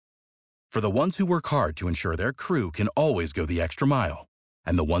For the ones who work hard to ensure their crew can always go the extra mile,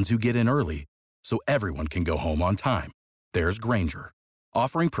 and the ones who get in early so everyone can go home on time, there's Grainger,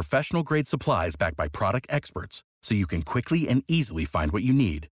 offering professional-grade supplies backed by product experts so you can quickly and easily find what you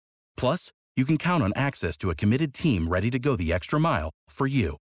need. Plus, you can count on access to a committed team ready to go the extra mile for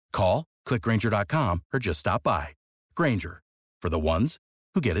you. Call, click Grainger.com, or just stop by. Grainger, for the ones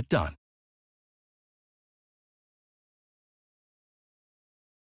who get it done.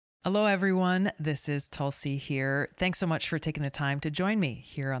 Hello, everyone. This is Tulsi here. Thanks so much for taking the time to join me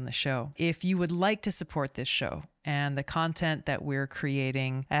here on the show. If you would like to support this show and the content that we're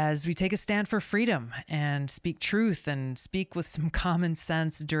creating as we take a stand for freedom and speak truth and speak with some common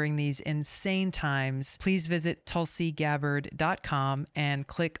sense during these insane times, please visit tulsigabbard.com and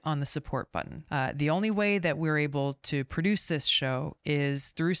click on the support button. The only way that we're able to produce this show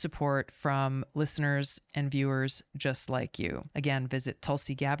is through support from listeners and viewers just like you. Again, visit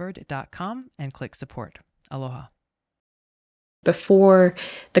tulsigabbard.com and click support. Aloha. Before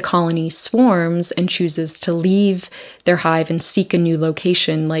the colony swarms and chooses to leave their hive and seek a new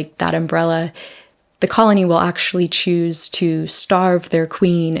location like that umbrella, the colony will actually choose to starve their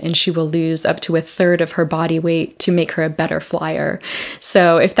queen, and she will lose up to 1/3 of her body weight to make her a better flyer.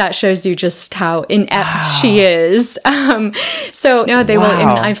 So if that shows you just how inept she is. They will, and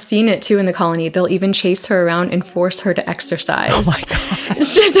I've seen it too in the colony, they'll even chase her around and force her to exercise. Oh my God.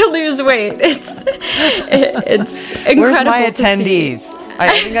 Just to lose weight. It's incredible. Where's my attendees?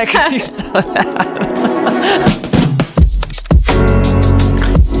 I think I could use some of that.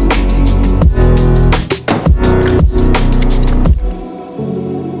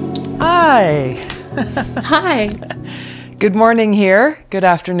 Hi. Hi. Good morning here. Good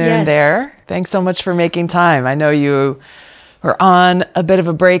afternoon there. Thanks so much for making time. I know you are on a bit of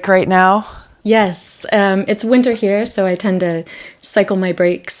a break right now. Yes. It's winter here, so I tend to cycle my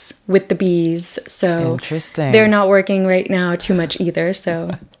breaks with the bees. So interesting. They're not working right now too much either,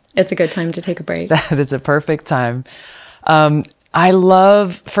 so it's a good time to take a break. That is a perfect time.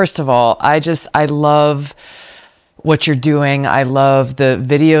 First of all, I love what you're doing. I love the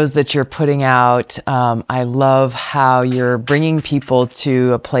videos that you're putting out. I love how you're bringing people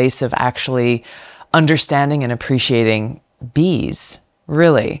to a place of actually understanding and appreciating bees,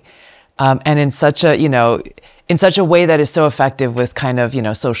 really. And in such a way that is so effective with kind of,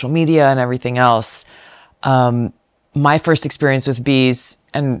 social media and everything else. My first experience with bees,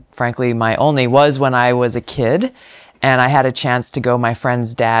 and frankly, my only, was when I was a kid. And I had a chance to go. My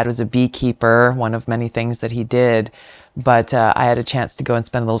friend's dad was a beekeeper, one of many things that he did. But I had a chance to go and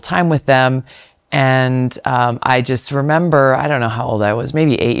spend a little time with them. And I just remember, I don't know how old I was,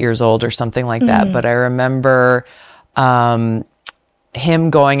 maybe 8 years old or something like that. But I remember him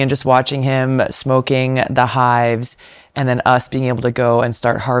going and just watching him smoking the hives, and then us being able to go and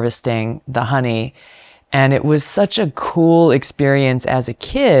start harvesting the honey. And it was such a cool experience as a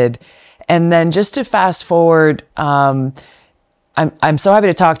kid. And then just to fast forward, I'm so happy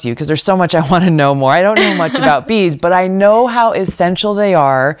to talk to you because there's so much I want to know more. I don't know much about bees, but I know how essential they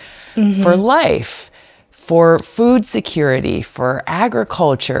are for life, for food security, for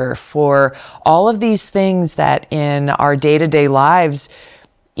agriculture, for all of these things that in our day-to-day lives,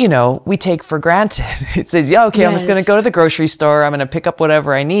 we take for granted. It says, I'm just going to go to the grocery store. I'm going to pick up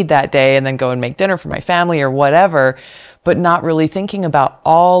whatever I need that day and then go and make dinner for my family or whatever, but not really thinking about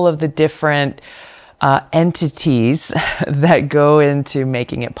all of the different entities that go into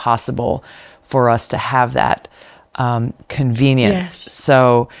making it possible for us to have that convenience. Yes.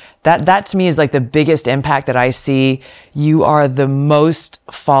 So that to me is like the biggest impact that I see. You are the most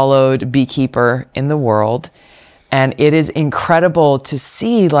followed beekeeper in the world. And it is incredible to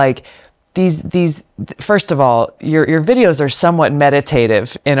see like these, first of all, your videos are somewhat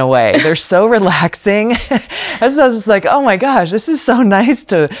meditative in a way. They're so relaxing. I was just like, oh my gosh, this is so nice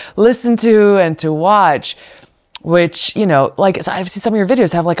to listen to and to watch, which, like I've seen some of your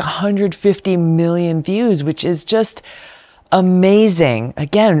videos have like 150 million views, which is just amazing.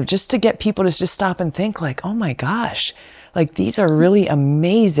 Again, just to get people to just stop and think like, oh my gosh, like these are really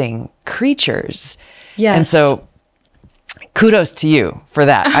amazing creatures. Yes. And so kudos to you for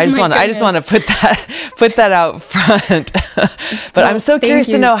that. I just want to put that out front. But I'm so curious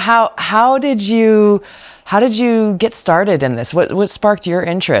to know how did you get started in this? What sparked your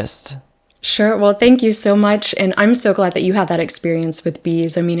interest? Sure. Well, thank you so much. And I'm so glad that you had that experience with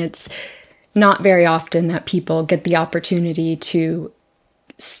bees. I mean, it's not very often that people get the opportunity to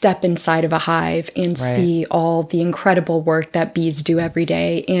step inside of a hive and see all the incredible work that bees do every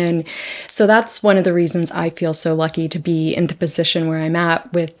day. And so that's one of the reasons I feel so lucky to be in the position where I'm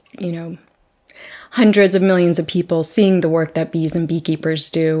at with, hundreds of millions of people seeing the work that bees and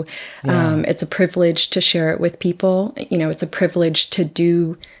beekeepers do. It's a privilege to share it with people. It's a privilege to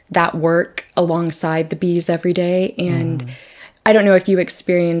do that work alongside the bees every day. And I don't know if you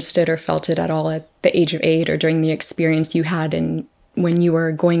experienced it or felt it at all at the age of 8 or during the experience you had when you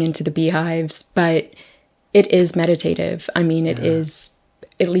were going into the beehives, but it is meditative. I mean, it is,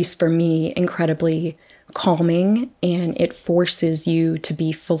 at least for me, incredibly calming, and it forces you to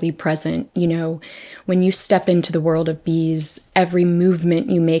be fully present. When you step into the world of bees, every movement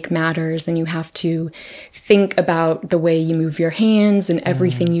you make matters, and you have to think about the way you move your hands and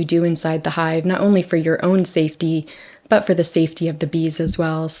everything you do inside the hive, not only for your own safety, but for the safety of the bees as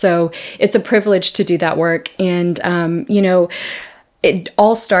well. So it's a privilege to do that work. And, it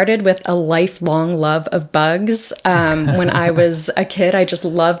all started with a lifelong love of bugs. When I was a kid, I just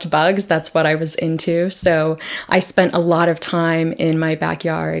loved bugs. That's what I was into. So I spent a lot of time in my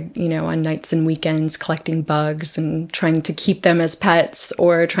backyard, on nights and weekends collecting bugs and trying to keep them as pets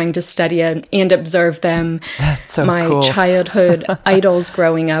or trying to study and observe them. That's so My cool. childhood idols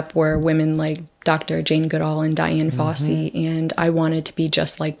growing up were women like Dr. Jane Goodall and Diane Fossey, and I wanted to be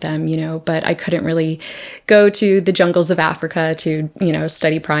just like them, but I couldn't really go to the jungles of Africa to,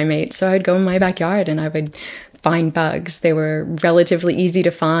 study primates. So I'd go in my backyard and I would find bugs. They were relatively easy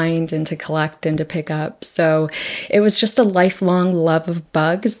to find and to collect and to pick up. So it was just a lifelong love of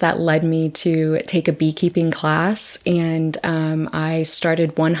bugs that led me to take a beekeeping class. And I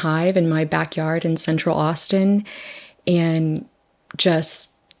started one hive in my backyard in Central Austin and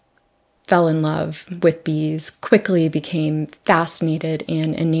just fell in love with bees, quickly became fascinated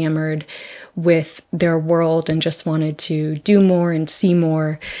and enamored with their world and just wanted to do more and see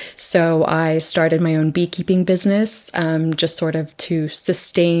more. So I started my own beekeeping business, just sort of to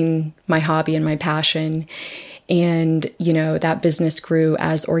sustain my hobby and my passion. And, that business grew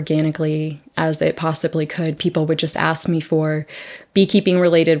as organically as it possibly could. People would just ask me for beekeeping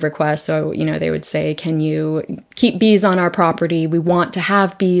related requests. So, they would say, can you keep bees on our property? We want to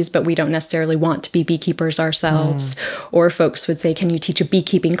have bees, but we don't necessarily want to be beekeepers ourselves. Or folks would say, can you teach a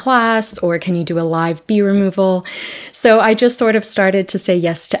beekeeping class? Or can you do a live bee removal? So I just sort of started to say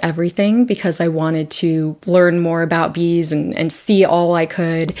yes to everything because I wanted to learn more about bees and see all I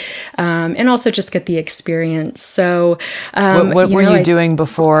could, and also just get the experience. So what were you doing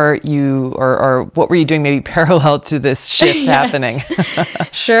before you, or what were you doing maybe parallel to this shift happening?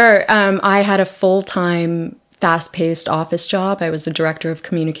 Sure. I had a full-time, fast-paced office job. I was the director of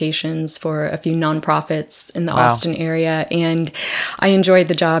communications for a few nonprofits in the Austin area, and I enjoyed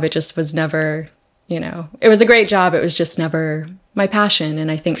the job. It just was never, it was a great job. It was just never my passion.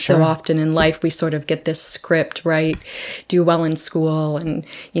 And I think so often in life, we sort of get this script, right? Do well in school and,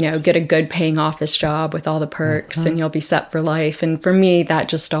 get a good paying office job with all the perks and you'll be set for life. And for me, that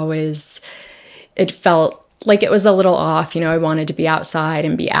just always, it felt like it was a little off. I wanted to be outside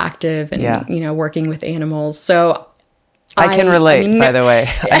and be active and, working with animals. So I can relate, by the way.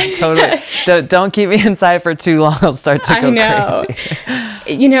 I totally, don't keep me inside for too long. I'll start to go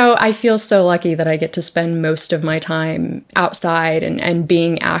crazy. I feel so lucky that I get to spend most of my time outside and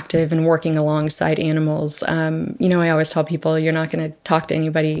being active and working alongside animals. I always tell people you're not going to talk to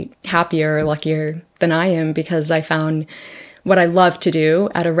anybody happier or luckier than I am because I found what I love to do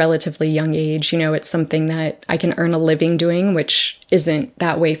at a relatively young age. It's something that I can earn a living doing, which isn't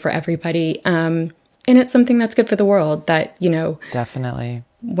that way for everybody. And it's something that's good for the world that, definitely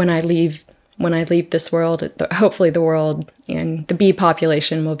when I leave this world, hopefully the world and the bee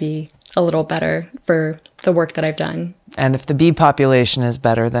population will be a little better for the work that I've done. And if the bee population is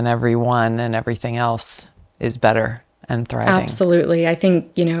better, then everyone and everything else is better and thriving. Absolutely. I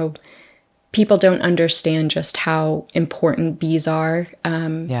think, people don't understand just how important bees are.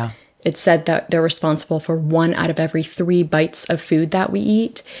 It's said that they're responsible for 1 out of every 3 bites of food that we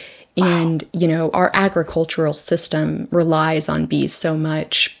eat. And, our agricultural system relies on bees so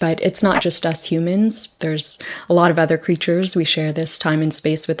much, but it's not just us humans. There's a lot of other creatures we share this time and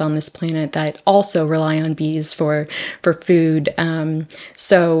space with on this planet that also rely on bees for food.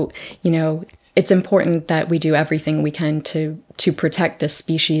 So, it's important that we do everything we can to protect this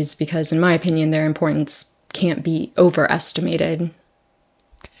species because, in my opinion, their importance can't be overestimated.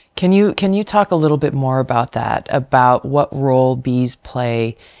 Can you talk a little bit more about that, about what role bees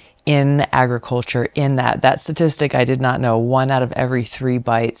play in agriculture, in that statistic I did not know, 1 out of every 3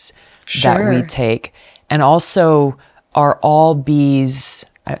 bites that we take. And also, are all bees,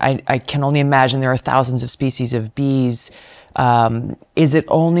 I can only imagine there are thousands of species of bees. Is it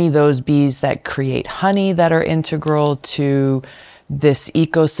only those bees that create honey that are integral to this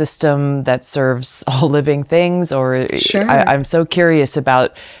ecosystem that serves all living things? Or I'm so curious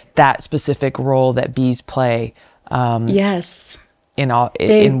about that specific role that bees play yes. in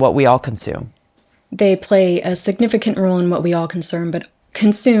what we all consume. They play a significant role in what we all consume, but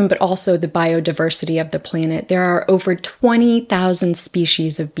also the biodiversity of the planet. There are over 20,000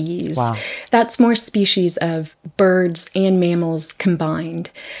 species of bees. Wow. That's more species of birds and mammals combined.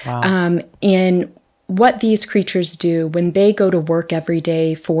 Wow. And what these creatures do when they go to work every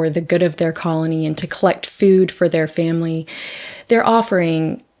day for the good of their colony and to collect food for their family, they're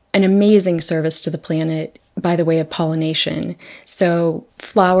offering an amazing service to the planet by the way of pollination. So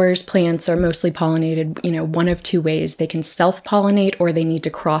flowers, plants are mostly pollinated, one of two ways. They can self-pollinate or they need to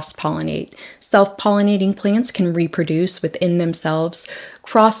cross-pollinate. Self-pollinating plants can reproduce within themselves.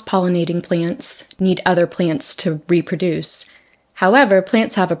 Cross-pollinating plants need other plants to reproduce. However,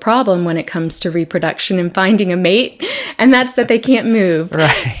 plants have a problem when it comes to reproduction and finding a mate, and that's that they can't move.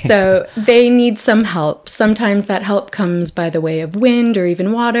 Right. So they need some help. Sometimes that help comes by the way of wind or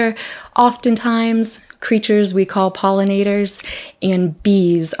even water. Oftentimes, creatures we call pollinators, and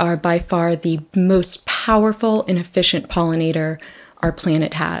bees are by far the most powerful and efficient pollinator our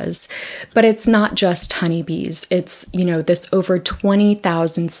planet has. But it's not just honeybees. It's, this over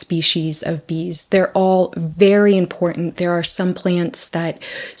 20,000 species of bees. They're all very important. There are some plants that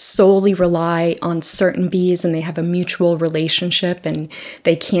solely rely on certain bees and they have a mutual relationship and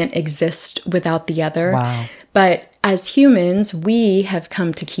they can't exist without the other. Wow. But as humans, we have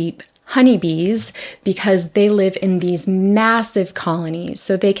come to keep honeybees because they live in these massive colonies.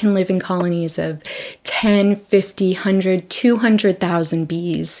 So they can live in colonies of 10, 50, 100, 200,000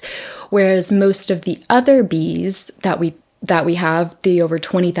 bees, whereas most of the other bees that we have, the over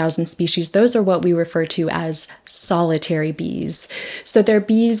 20,000 species, those are what we refer to as solitary bees. So they're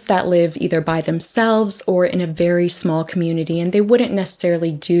bees that live either by themselves or in a very small community, and they wouldn't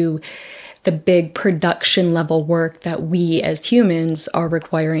necessarily do the big production level work that we as humans are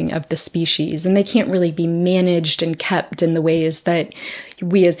requiring of the species. And they can't really be managed and kept in the ways that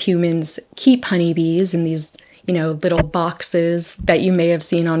we as humans keep honeybees in these, little boxes that you may have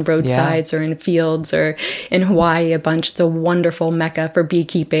seen on roadsides or in fields or in Hawaii a bunch. It's a wonderful mecca for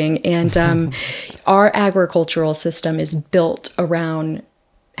beekeeping. And our agricultural system is built around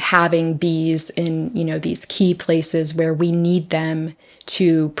having bees in, these key places where we need them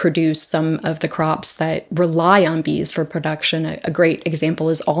to produce some of the crops that rely on bees for production. A great example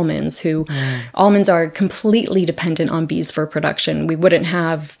is almonds, almonds are completely dependent on bees for production. We wouldn't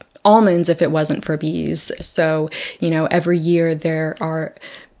have almonds if it wasn't for bees. So, every year there are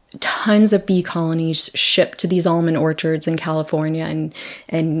tons of bee colonies shipped to these almond orchards in California,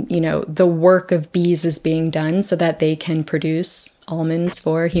 and the work of bees is being done so that they can produce almonds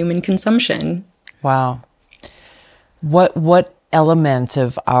for human consumption. Wow. What element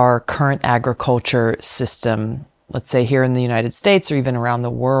of our current agriculture system, let's say here in the United States or even around the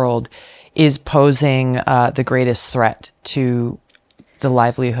world, is posing the greatest threat to the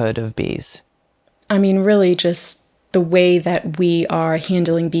livelihood of bees? I mean, really just the way that we are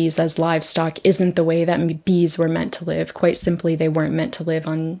handling bees as livestock isn't the way that bees were meant to live. Quite simply, they weren't meant to live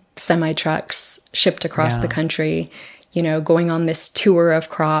on semi-trucks shipped across the country, going on this tour of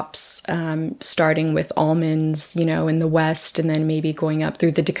crops, starting with almonds, in the West, and then maybe going up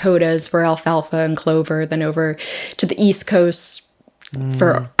through the Dakotas for alfalfa and clover, then over to the East Coast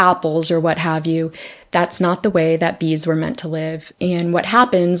for apples or what have you. That's not the way that bees were meant to live. And what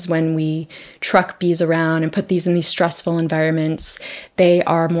happens when we truck bees around and put these in these stressful environments, they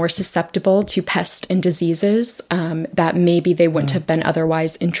are more susceptible to pests and diseases that maybe they wouldn't have been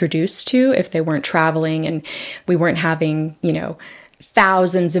otherwise introduced to if they weren't traveling and we weren't having,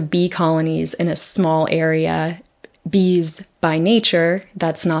 thousands of bee colonies in a small area. Bees, by nature,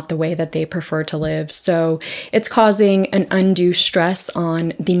 that's not the way that they prefer to live. So it's causing an undue stress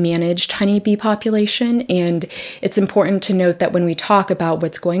on the managed honeybee population. And it's important to note that when we talk about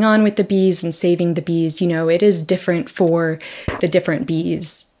what's going on with the bees and saving the bees, it is different for the different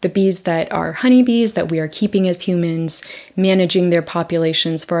bees. The bees that are honeybees that we are keeping as humans, managing their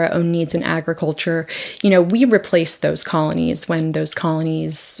populations for our own needs in agriculture, we replace those colonies when there's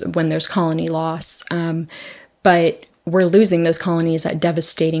colony loss. But we're losing those colonies at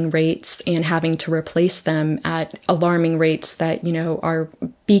devastating rates and having to replace them at alarming rates that, our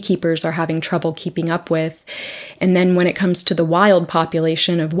beekeepers are having trouble keeping up with. And then when it comes to the wild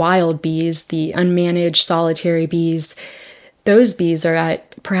population of wild bees, the unmanaged solitary bees, those bees are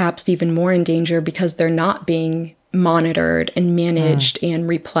at perhaps even more in danger because they're not being monitored and managed and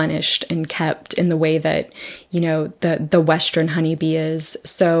replenished and kept in the way that, the Western honeybee is.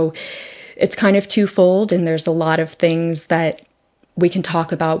 So it's kind of twofold, and there's a lot of things that we can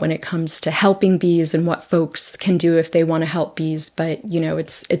talk about when it comes to helping bees and what folks can do if they want to help bees. But,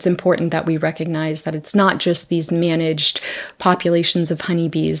 it's important that we recognize that it's not just these managed populations of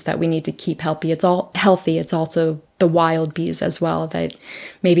honeybees that we need to keep healthy. It's all healthy. It's also the wild bees as well that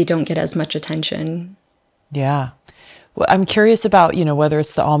maybe don't get as much attention. Yeah. Well, I'm curious about, whether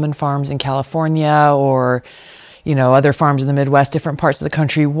it's the almond farms in California or, other farms in the Midwest, different parts of the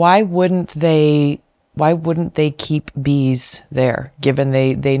country. Why wouldn't they keep bees there, given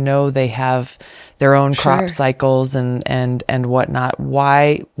they know they have their own crop cycles and whatnot?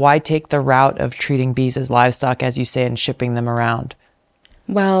 Why take the route of treating bees as livestock, as you say, and shipping them around?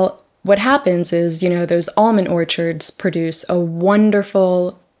 Well, what happens is, those almond orchards produce a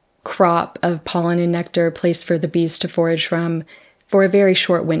wonderful crop of pollen and nectar, a place for the bees to forage from for a very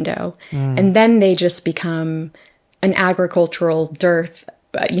short window. And then they just become an agricultural dearth.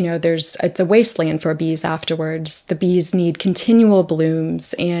 It's a wasteland for bees afterwards. The bees need continual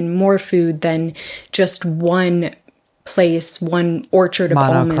blooms and more food than just one place, one orchard of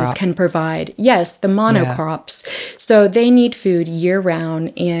almonds can provide. Yes, the monocrops. Yeah. So they need food year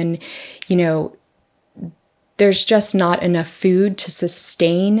round, and, there's just not enough food to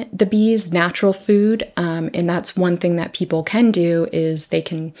sustain the bees, natural food. And that's one thing that people can do is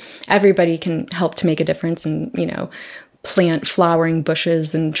everybody can help to make a difference and, plant flowering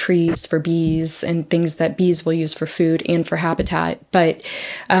bushes and trees for bees and things that bees will use for food and for habitat. But,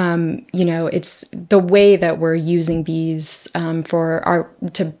 it's the way that we're using bees to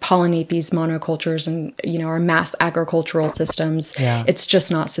pollinate these monocultures and, our mass agricultural systems. Yeah. It's just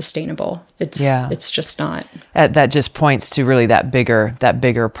not sustainable. It's just not. That just points to really that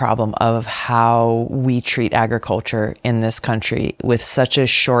bigger problem of how we treat agriculture in this country with such a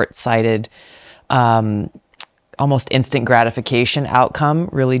short-sighted, almost instant gratification outcome,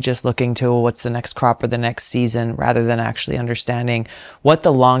 really just looking to what's the next crop or the next season, rather than actually understanding what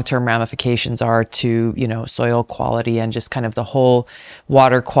the long-term ramifications are to, soil quality and just kind of the whole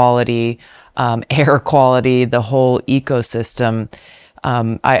water quality, air quality, the whole ecosystem.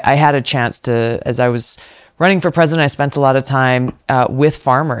 I had a chance to, as I was running for president, I spent a lot of time with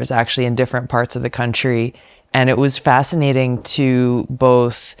farmers actually in different parts of the country. And it was fascinating to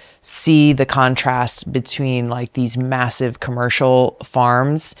both see the contrast between like these massive commercial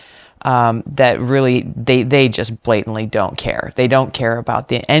farms that really, they just blatantly don't care. They don't care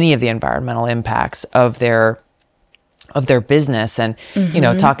about any of the environmental impacts of their business. And,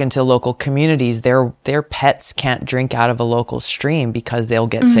 talking to local communities, their pets can't drink out of a local stream because they'll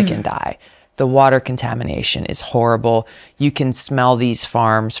get sick and die. The water contamination is horrible. You can smell these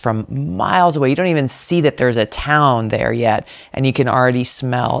farms from miles away. You don't even see that there's a town there yet, and you can already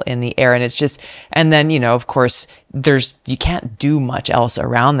smell in the air. And it's just, and then, of course, you can't do much else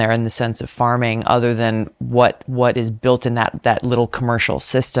around there in the sense of farming other than what is built in that little commercial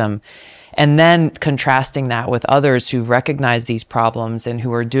system. And then contrasting that with others who've recognized these problems and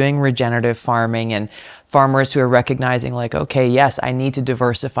who are doing regenerative farming, and farmers who are recognizing like, okay, yes, I need to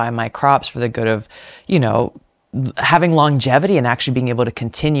diversify my crops for the good of, having longevity and actually being able to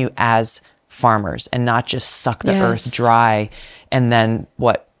continue as farmers and not just suck the earth dry and then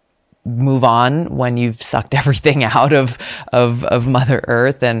move on when you've sucked everything out of Mother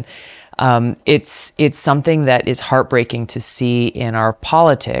Earth. And it's something that is heartbreaking to see in our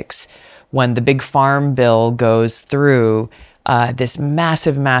politics when the big farm bill goes through. This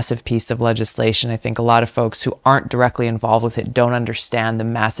massive piece of legislation. I think a lot of folks who aren't directly involved with it don't understand the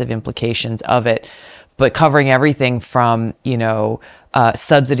massive implications of it, but covering everything from,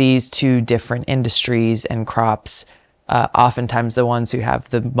 subsidies to different industries and crops, oftentimes the ones who have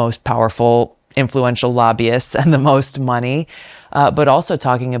the most powerful, influential lobbyists and the most money, but also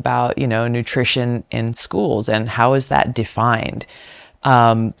talking about, nutrition in schools and how is that defined.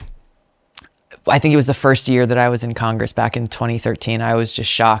 I think it was the first year that I was in Congress back in 2013. I was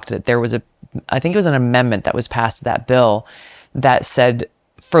just shocked that I think it was an amendment that was passed to that bill that said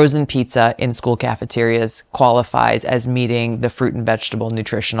frozen pizza in school cafeterias qualifies as meeting the fruit and vegetable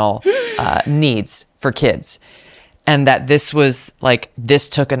nutritional needs for kids. And that this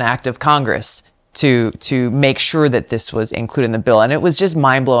took an act of Congress to make sure that this was included in the bill. And it was just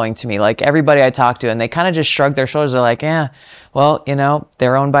mind-blowing to me. Like everybody I talked to, and they kind of just shrugged their shoulders. They're like, well,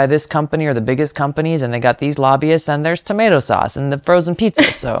 they're owned by this company or the biggest companies, and they got these lobbyists, and there's tomato sauce and the frozen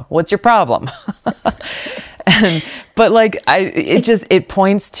pizza. So what's your problem? But it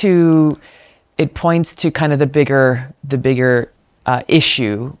points to kind of the bigger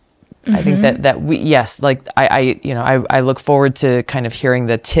issue I think that we, yes, like I look forward to kind of hearing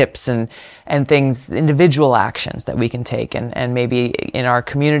the tips and things, individual actions that we can take and maybe in our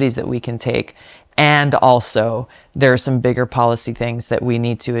communities that we can take. And also there are some bigger policy things that we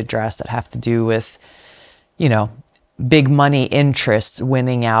need to address that have to do with, big money interests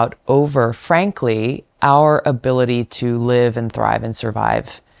winning out over, frankly, our ability to live and thrive and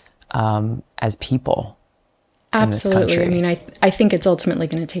survive as people. Absolutely. I mean, I think it's ultimately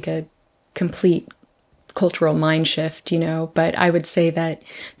going to take a complete cultural mind shift, but I would say that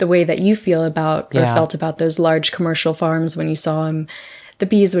the way that you feel about or felt about those large commercial farms when you saw them, the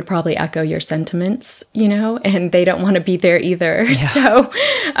bees would probably echo your sentiments, and they don't want to be there either. Yeah. So,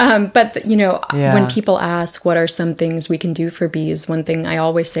 when people ask what are some things we can do for bees, one thing I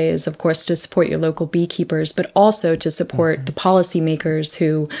always say is, of course, to support your local beekeepers, but also to support the policymakers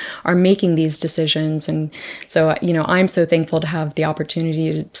who are making these decisions. And so, I'm so thankful to have the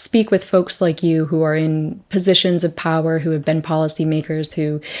opportunity to speak with folks like you who are in positions of power, who have been policymakers,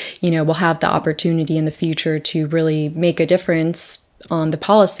 who, will have the opportunity in the future to really make a difference on the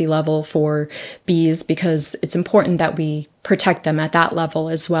policy level for bees, because it's important that we protect them at that level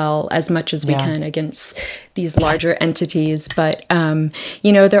as well, as much as we can against these larger entities. But,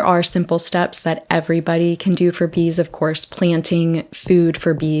 there are simple steps that everybody can do for bees. Of course, planting food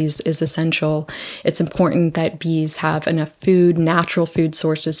for bees is essential. It's important that bees have enough food, natural food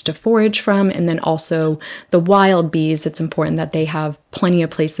sources to forage from. And then also the wild bees, it's important that they have plenty of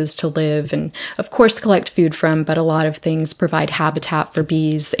places to live and, of course, collect food from. But a lot of things provide habitat for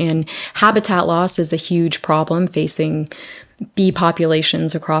bees. And habitat loss is a huge problem facing bee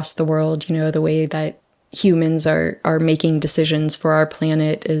populations across the world. The way that humans are making decisions for our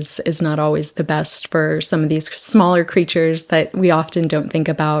planet is not always the best for some of these smaller creatures that we often don't think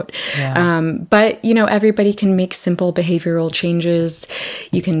about. Yeah. But everybody can make simple behavioral changes.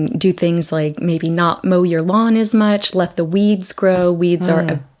 You can do things like maybe not mow your lawn as much, let the weeds grow. Weeds are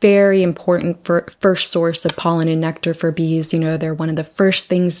a very important first source of pollen and nectar for bees. They're one of the first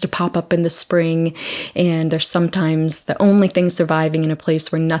things to pop up in the spring, and they're sometimes the only thing surviving in a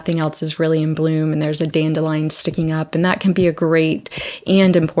place where nothing else is really in bloom, and there's a dandelion sticking up, and that can be a great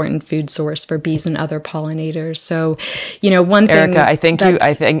and important food source for bees and other pollinators. So, one thing, Erica,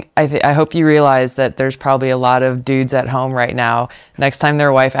 I hope you realize that there's probably a lot of dudes at home right now. Next time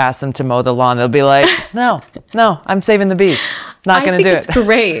their wife asks them to mow the lawn, they'll be like, no, I'm saving the bees. Not going to do it. I think it's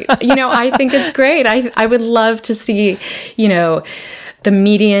great. I think it's great. I would love to see, the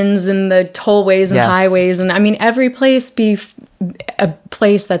medians and the tollways and highways. And every place be a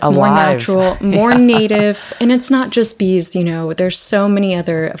place that's alive, more natural, more native. And it's not just bees, there's so many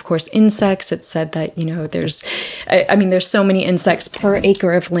other, of course, insects. It's said that, there's so many insects per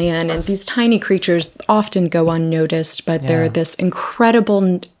acre of land, and these tiny creatures often go unnoticed, but they're this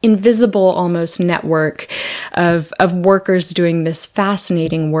incredible, invisible almost network of workers doing this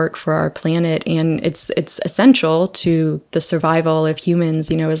fascinating work for our planet. And it's essential to the survival of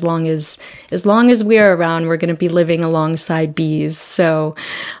humans, as long as we are around, we're going to be living alongside bees. So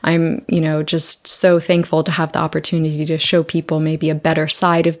I'm, just so thankful to have the opportunity to show people maybe a better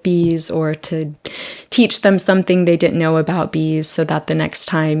side of bees, or to teach them something they didn't know about bees, so that the next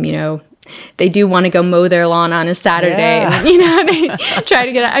time, they do want to go mow their lawn on a Saturday, and, they try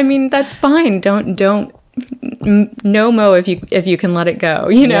to get, that's fine. Don't no mow if you can let it go,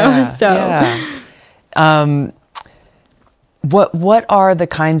 What are the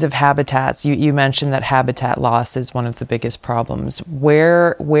kinds of habitats? You mentioned that habitat loss is one of the biggest problems.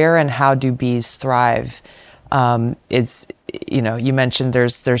 Where and how do bees thrive? You mentioned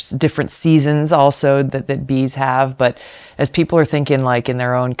there's different seasons also that bees have, but as people are thinking like in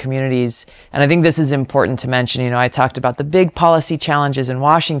their own communities, and I think this is important to mention, I talked about the big policy challenges in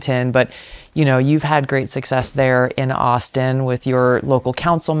Washington, but you've had great success there in Austin with your local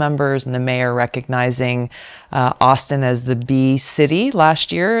council members and the mayor recognizing Austin as the bee city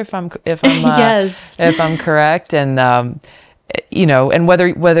last year, if I'm yes, if I'm correct, and and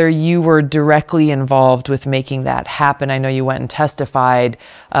whether you were directly involved with making that happen. I know you went and testified,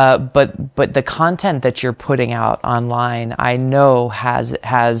 but the content that you're putting out online, I know has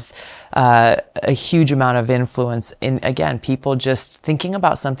a huge amount of influence in, again, people just thinking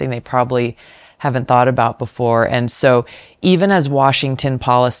about something they probably haven't thought about before. And so even as Washington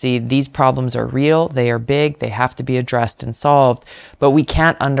policy, these problems are real, they are big, they have to be addressed and solved, but we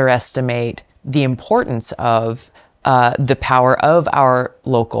can't underestimate the importance of the power of our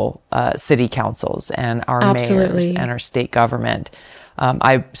local city councils and our mayors and our state government.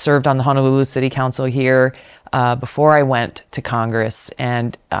 I served on the Honolulu City Council here. before I went to Congress.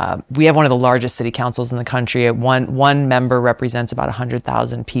 And we have one of the largest city councils in the country. One member represents about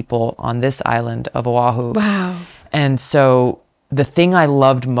 100,000 people on this island of Oahu. Wow. And so the thing I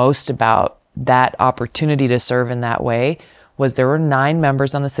loved most about that opportunity to serve in that way was there were 9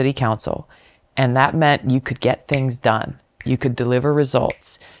 members on the city council, and that meant you could get things done. You could deliver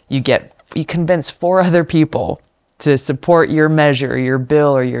results. You convince 4 other people to support your measure, your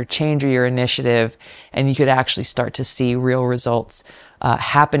bill, or your change, or your initiative, and you could actually start to see real results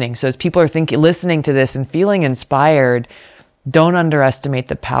happening. So as people are listening to this and feeling inspired, don't underestimate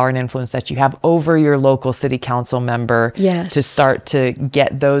the power and influence that you have over your local city council member. Yes. To start to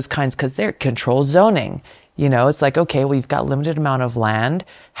get those kinds, because they're control zoning. It's like, okay, well, you've got limited amount of land.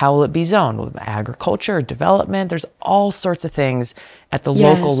 How will it be zoned? With agriculture, development, there's all sorts of things at the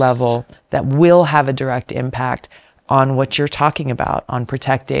local level that will have a direct impact on what you're talking about, on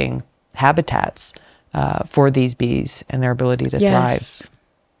protecting habitats for these bees and their ability to thrive. So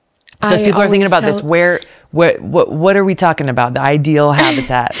as people are thinking about this, what are we talking about? The ideal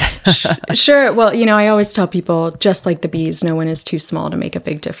habitat? Sure. Well, I always tell people, just like the bees, no one is too small to make a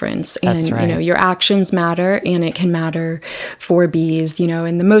big difference. And, That's right. Your actions matter, and it can matter for bees,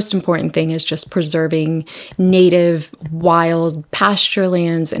 and the most important thing is just preserving native, wild pasture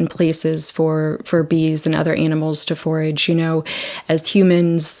lands and places for bees and other animals to forage. As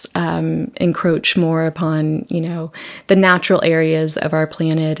humans encroach more upon, the natural areas of our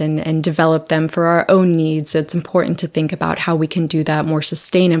planet and develop them for our own needs, it's important to think about how we can do that more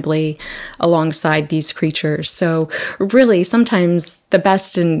sustainably alongside these creatures. So really, sometimes the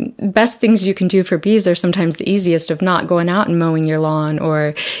best things you can do for bees are sometimes the easiest of not going out and mowing your lawn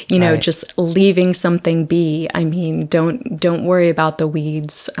or, just leaving something be. I mean, don't worry about the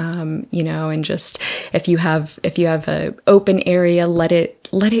weeds, and just if you have a open area, let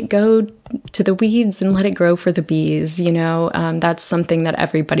it go to the weeds and let it grow for the bees. That's something that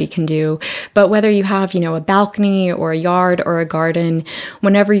everybody can do. But whether you have, a balcony or a yard or a garden,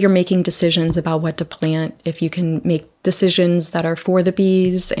 whenever you're making decisions about what to plant, if you can make decisions that are for the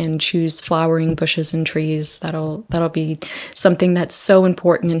bees and choose flowering bushes and trees, that'll be something that's so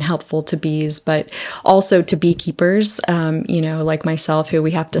important and helpful to bees, but also to beekeepers, like myself, who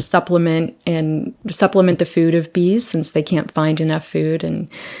we have to supplement the food of bees since they can't find enough food. And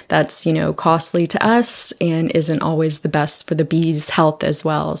that's, costly to us and isn't always the best for the bees' health as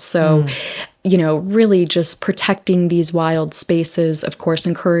well. So, really just protecting these wild spaces, of course,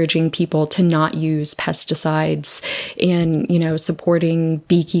 encouraging people to not use pesticides and, supporting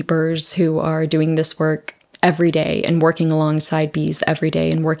beekeepers who are doing this work every day and working alongside bees every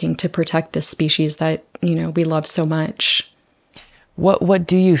day and working to protect this species that, we love so much. What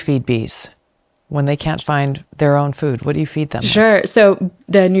do you feed bees when they can't find their own food? What do you feed them? Sure. So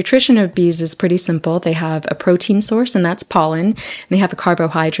the nutrition of bees is pretty simple. They have a protein source, and that's pollen. And they have a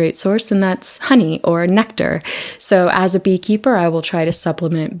carbohydrate source, and that's honey or nectar. So as a beekeeper, I will try to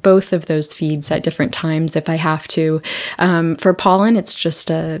supplement both of those feeds at different times if I have to. For pollen, it's just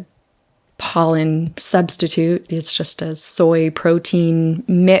a pollen substitute. It's just a soy protein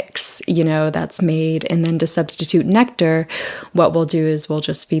mix, that's made. And then to substitute nectar, what we'll do is we'll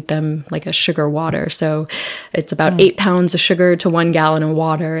just feed them like a sugar water. So it's about 8 pounds of sugar to 1 gallon of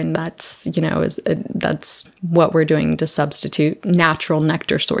water. And that's, that's what we're doing to substitute natural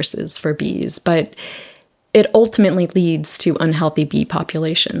nectar sources for bees. But it ultimately leads to unhealthy bee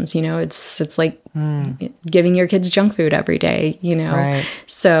populations. It's like giving your kids junk food every day, Right.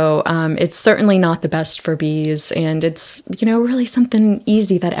 So it's certainly not the best for bees. And it's, really something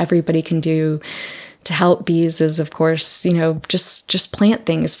easy that everybody can do to help bees is, of course, just plant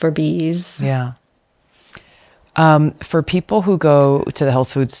things for bees. Yeah. For people who go to the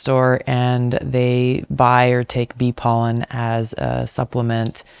health food store and they buy or take bee pollen as a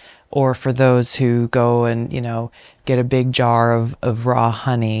supplement, or for those who go and, get a big jar of raw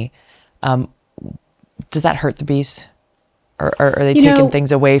honey, does that hurt the bees? Or are they taking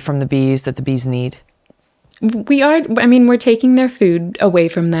things away from the bees that the bees need? We're taking their food away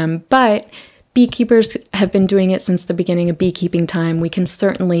from them, but beekeepers have been doing it since the beginning of beekeeping time. We can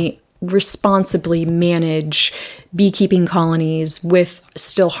certainly responsibly manage beekeeping colonies with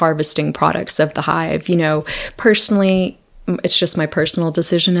still harvesting products of the hive. Personally, it's just my personal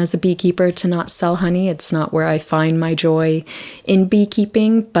decision as a beekeeper to not sell honey. It's not where I find my joy in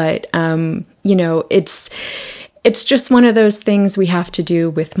beekeeping, but, it's just one of those things we have to do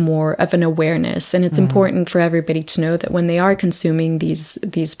with more of an awareness. And it's important for everybody to know that when they are consuming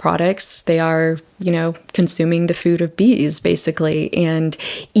these products, they are, consuming the food of bees, basically. And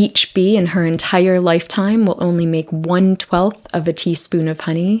each bee in her entire lifetime will only make 1/12 of a teaspoon of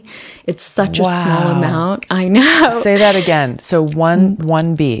honey. It's such a small amount. I know. Say that again. So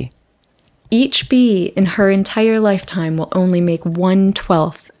one bee. Each bee in her entire lifetime will only make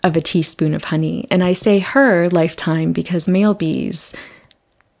 1/12 of a teaspoon of honey. And I say her lifetime because male bees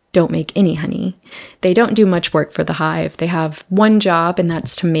don't make any honey. They don't do much work for the hive. They have one job, and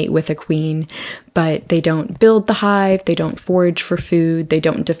that's to mate with a queen, but they don't build the hive. They don't forage for food. They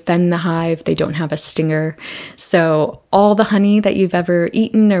don't defend the hive. They don't have a stinger. So all the honey that you've ever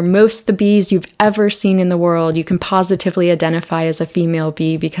eaten, or most the bees you've ever seen in the world, you can positively identify as a female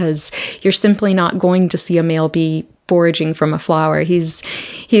bee because you're simply not going to see a male bee foraging from a flower. He's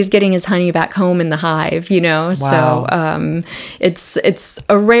getting his honey back home in the hive, Wow. So it's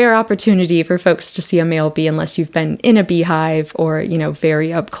a rare opportunity for folks to see a male bee unless you've been in a beehive or,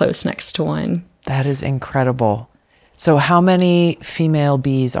 very up close next to one. That is incredible. So how many female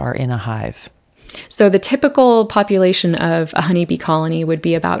bees are in a hive? So the typical population of a honeybee colony would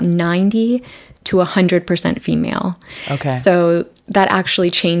be about 90 to 100% female. Okay. So that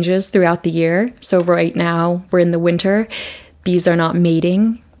actually changes throughout the year. So right now we're in the winter. Bees are not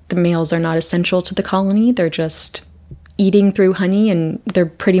mating. The males are not essential to the colony. They're just eating through honey, and they're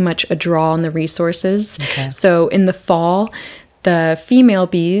pretty much a draw on the resources. Okay. So in the fall, the female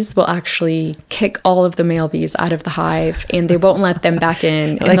bees will actually kick all of the male bees out of the hive, and they won't let them back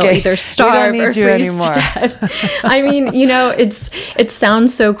in, and they'll either starve or freeze to death. I mean, it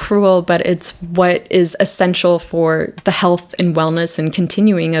sounds so cruel, but it's what is essential for the health and wellness and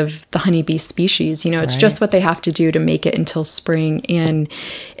continuing of the honeybee species. It's just what they have to do to make it until spring. And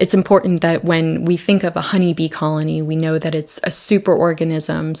it's important that when we think of a honeybee colony, we know that it's a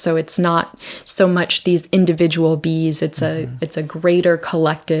superorganism. So it's not so much these individual bees. It's a greater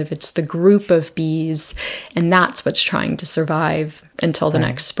collective. It's the group of bees, and that's what's trying to survive until the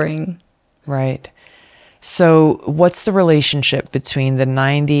next spring. Right. So what's the relationship between the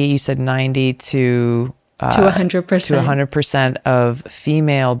 90 to 100%. To 100% of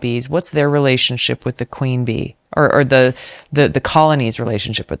female bees? What's their relationship with the queen bee, or the colony's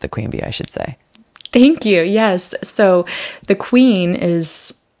relationship with the queen bee, I should say? Thank you. Yes. So the queen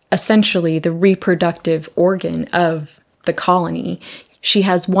is essentially the reproductive organ of the colony. She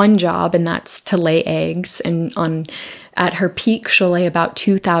has one job, and that's to lay eggs. And at her peak, she'll lay about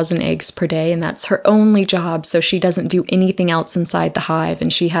 2,000 eggs per day, and that's her only job. So she doesn't do anything else inside the hive.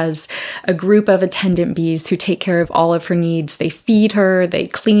 And she has a group of attendant bees who take care of all of her needs. They feed her, they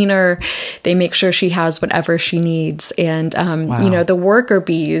clean her, they make sure she has whatever she needs. And, the worker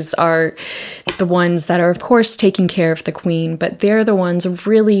bees are the ones that are, of course, taking care of the queen, but they're the ones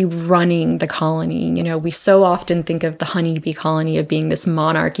really running the colony. We so often think of the honeybee colony of being this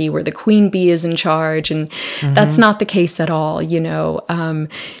monarchy where the queen bee is in charge, and that's not the case at all. I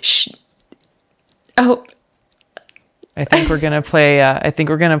think we're gonna play.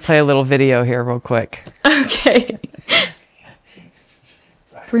 A little video here, real quick. Okay.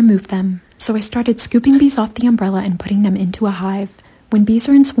 Remove them. So I started scooping bees off the umbrella and putting them into a hive. When bees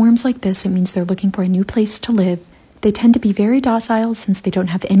are in swarms like this, it means they're looking for a new place to live. They tend to be very docile since they don't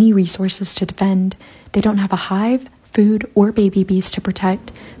have any resources to defend. They don't have a hive, food, or baby bees to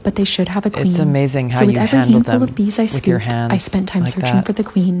protect, but they should have a queen. It's amazing how you handle them with every handful of bees I with your scooped, hands I spent time like searching that. for the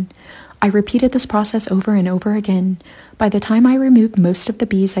queen. I repeated this process over and over again. By the time I removed most of the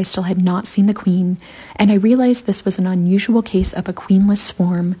bees, I still had not seen the queen, and I realized this was an unusual case of a queenless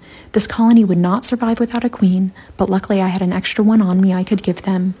swarm. This colony would not survive without a queen, but luckily I had an extra one on me I could give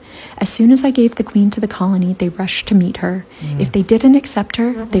them. As soon as I gave the queen to the colony, they rushed to meet her. If they didn't accept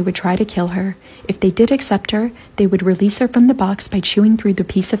her, they would try to kill her. If they did accept her, they would release her from the box by chewing through the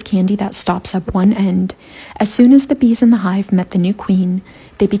piece of candy that stops up one end. As soon as the bees in the hive met the new queen,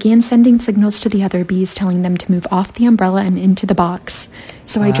 they began sending signals to the other bees telling them to move off the umbrella and into the box.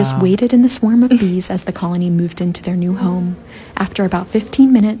 So I just waited in the swarm of bees as the colony moved into their new home. After about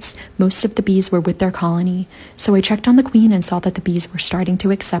 15 minutes, most of the bees were with their colony. So I checked on the queen and saw that the bees were starting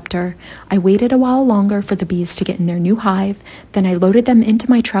to accept her. I waited a while longer for the bees to get in their new hive. Then I loaded them into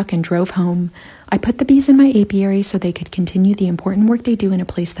my truck and drove home. I put the bees in my apiary so they could continue the important work they do in a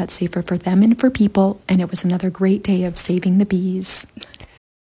place that's safer for them and for people, and it was another great day of saving the bees.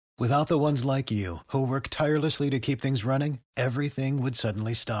 Without the ones like you, who work tirelessly to keep things running, everything would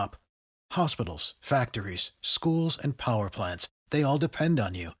suddenly stop. Hospitals, factories, schools, and power plants, they all depend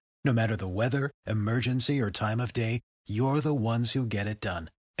on you. No matter the weather, emergency, or time of day, you're the ones who get it done.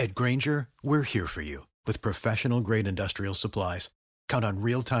 At Grainger, we're here for you with professional-grade industrial supplies. Count on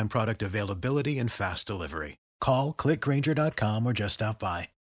real-time product availability and fast delivery. Call, click Grainger.com, or just stop by.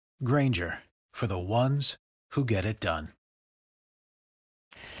 Grainger, for the ones who get it done.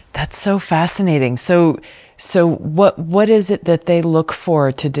 That's so fascinating. So what is it that they look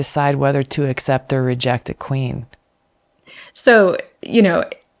for to decide whether to accept or reject a queen? So,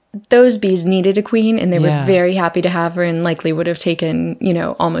 those bees needed a queen, and they were very happy to have her, and likely would have taken,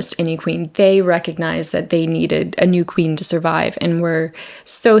 almost any queen. They recognized that they needed a new queen to survive, and were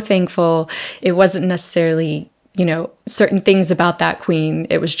so thankful. It wasn't necessarily, certain things about that queen.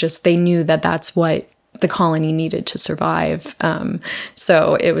 It was just they knew that that's what the colony needed to survive.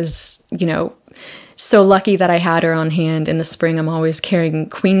 So it was, so lucky that I had her on hand. In the spring, I'm always carrying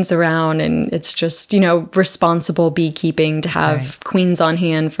queens around, and it's just, responsible beekeeping to have queens on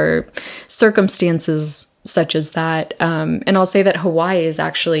hand for circumstances such as that. And I'll say that Hawaii is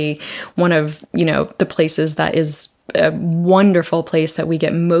actually one of, the places that is a wonderful place that we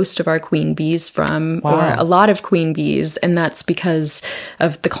get most of our queen bees from, or a lot of queen bees. And that's because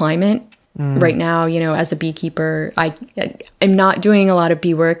of the climate. Right now, as a beekeeper, I'm not doing a lot of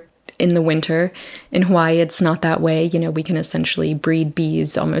bee work in the winter. In Hawaii, it's not that way. We can essentially breed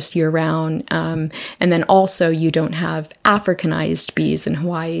bees almost year round. And then also you don't have Africanized bees in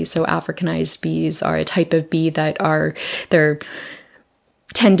Hawaii. So Africanized bees are a type of bee that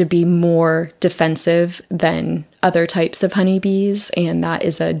tend to be more defensive than other types of honeybees. And that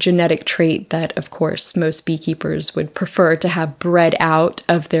is a genetic trait that, of course, most beekeepers would prefer to have bred out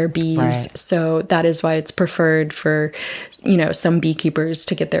of their bees. Right. So that is why it's preferred for, some beekeepers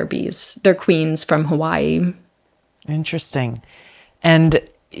to get their queens from Hawaii. Interesting. And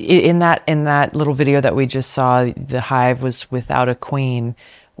in that little video that we just saw, the hive was without a queen.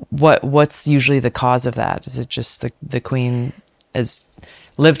 What's usually the cause of that? Is it just the queen has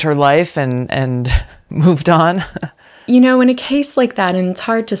lived her life and moved on? In a case like that, and it's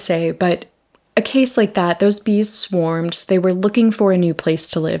hard to say, but a case like that, those bees swarmed. They were looking for a new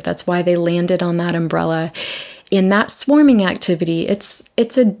place to live. That's why they landed on that umbrella. In that swarming activity,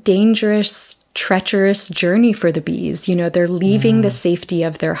 it's a dangerous, treacherous journey for the bees. They're leaving the safety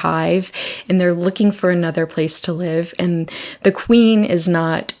of their hive, and they're looking for another place to live. And the queen is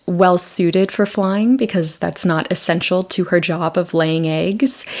not well suited for flying because that's not essential to her job of laying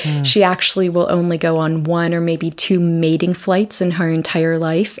eggs. She actually will only go on 1 or maybe 2 mating flights in her entire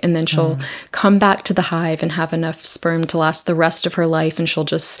life, and then she'll come back to the hive and have enough sperm to last the rest of her life, and she'll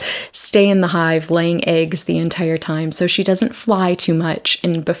just stay in the hive laying eggs the entire time. So she doesn't fly too much.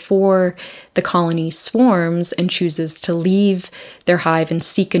 And before the colony swarms and chooses to leave their hive and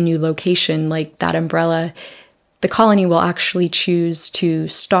seek a new location like that umbrella, the colony will actually choose to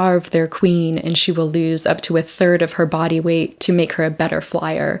starve their queen, and she will lose up to 1/3 of her body weight to make her a better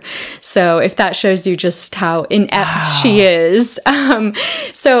flyer. So if that shows you just how inept she is.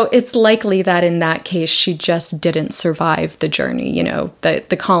 So it's likely that in that case, she just didn't survive the journey.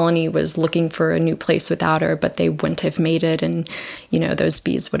 The colony was looking for a new place without her, but they wouldn't have made it. And, those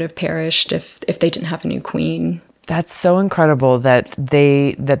bees would have perished if they didn't have a new queen. That's so incredible that's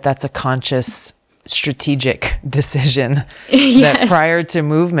a conscious strategic decision that prior to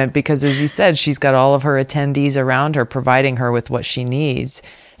movement, because as you said, she's got all of her attendees around her providing her with what she needs.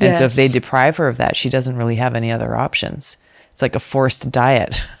 And so if they deprive her of that, she doesn't really have any other options. It's like a forced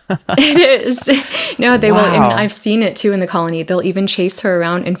diet. It is. No, they will. And I've seen it too in the colony. They'll even chase her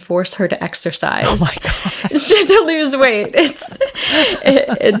around and force her to exercise. Oh my gosh. To lose weight. It's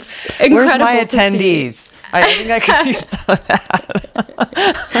incredible. Where's my attendees? I think I could use some of that.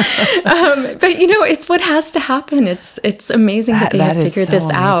 But it's what has to happen. It's amazing that they have figured this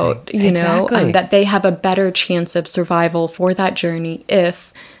out. That they have a better chance of survival for that journey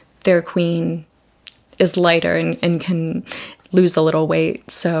if their queen is lighter and can lose a little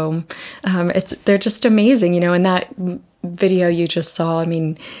weight. So they're just amazing. In that video you just saw,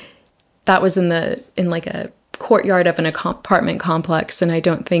 that was in like a courtyard of an apartment complex, and I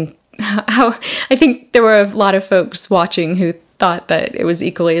think there were a lot of folks watching who thought that it was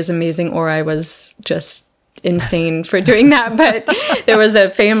equally as amazing, or I was just insane for doing that. But there was a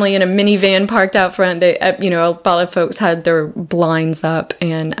family in a minivan parked out front. They, a lot of folks had their blinds up,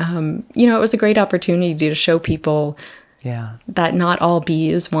 and it was a great opportunity to show people that not all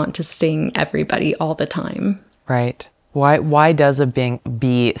bees want to sting everybody all the time. Right. Why does a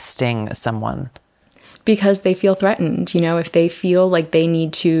bee sting someone? Because they feel threatened. If they feel like they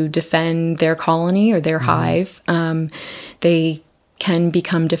need to defend their colony or their hive, they can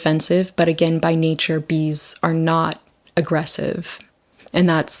become defensive. But again, by nature, bees are not aggressive. And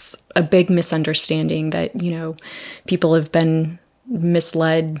that's a big misunderstanding that, people have been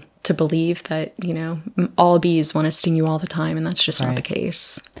misled to believe that, all bees want to sting you all the time, and that's just not the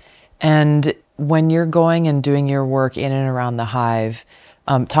case. And when you're going and doing your work in and around the hive,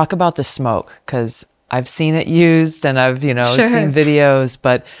 talk about the smoke, because I've seen it used and I've, seen videos,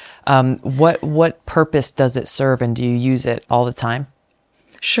 but what purpose does it serve, and do you use it all the time?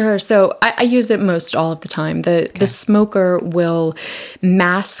 Sure. So I use it most all of the time. The smoker will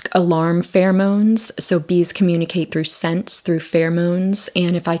mask alarm pheromones. So bees communicate through scents, through pheromones.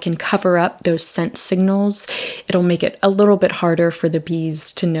 And if I can cover up those scent signals, it'll make it a little bit harder for the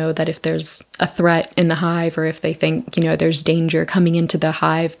bees to know that if there's a threat in the hive, or if they think, there's danger coming into the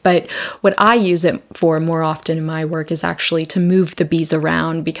hive. But what I use it for more often in my work is actually to move the bees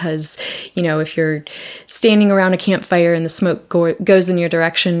around, because, if you're standing around a campfire and the smoke goes in your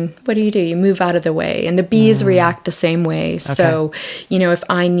direction, what do? You move out of the way, and the bees react the same way. Okay. So, if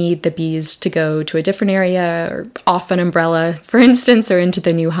I need the bees to go to a different area or off an umbrella, for instance, or into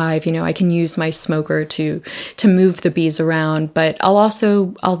the new hive, I can use my smoker to move the bees around. But I'll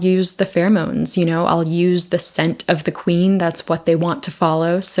use the pheromones, I'll use the scent of the queen. That's what they want to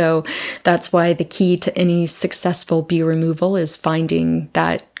follow. So that's why the key to any successful bee removal is finding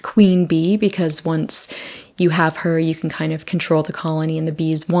that queen bee, because once you have her, you can kind of control the colony, and the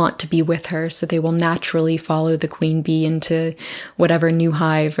bees want to be with her, so they will naturally follow the queen bee into whatever new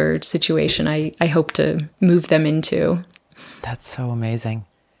hive or situation I hope to move them into. That's so amazing.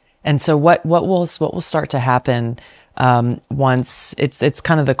 And so what will start to happen once it's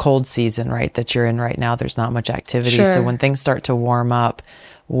kind of the cold season, right, that you're in right now? There's not much activity. Sure. So when things start to warm up,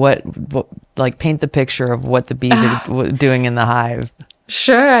 what paint the picture of what the bees are doing in the hive?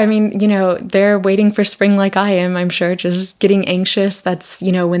 Sure. I mean, they're waiting for spring like I am, I'm sure, just getting anxious. That's,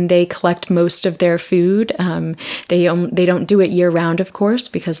 when they collect most of their food. They don't do it year round, of course,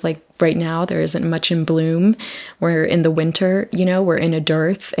 because like right now there isn't much in bloom. We're in the winter, we're in a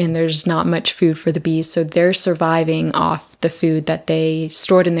dearth, and there's not much food for the bees. So they're surviving off the food that they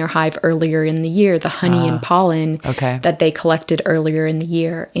stored in their hive earlier in the year, the honey and pollen that they collected earlier in the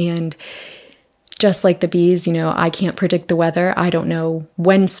year. And just like the bees, I can't predict the weather. I don't know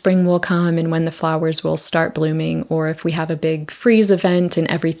when spring will come and when the flowers will start blooming, or if we have a big freeze event and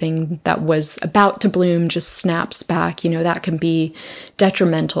everything that was about to bloom just snaps back, that can be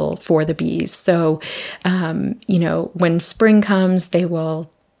detrimental for the bees. So, when spring comes, they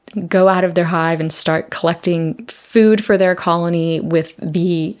will go out of their hive and start collecting food for their colony, with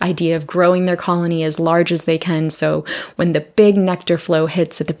the idea of growing their colony as large as they can. So when the big nectar flow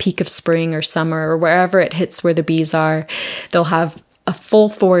hits at the peak of spring or summer, or wherever it hits where the bees are, they'll have a full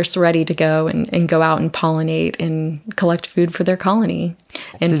force ready to go and go out and pollinate and collect food for their colony.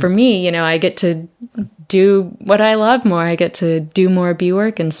 And for me, I get to do what I love more. I get to do more bee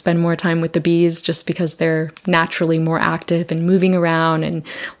work and spend more time with the bees, just because they're naturally more active and moving around and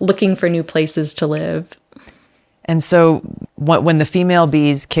looking for new places to live. And so when the female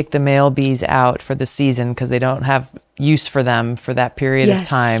bees kick the male bees out for the season, because they don't have use for them for that period of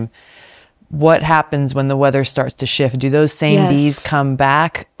time, what happens when the weather starts to shift? Do those same bees come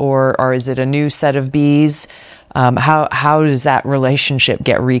back, or is it a new set of bees? How does that relationship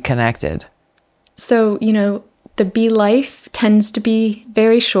get reconnected? So, the bee life tends to be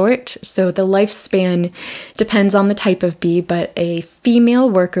very short. So the lifespan depends on the type of bee, but a female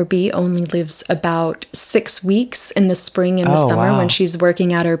worker bee only lives about 6 weeks in the spring and the summer when she's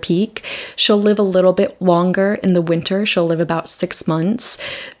working at her peak. She'll live a little bit longer in the winter. She'll live about 6 months.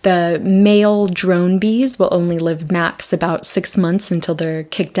 The male drone bees will only live max about 6 months until they're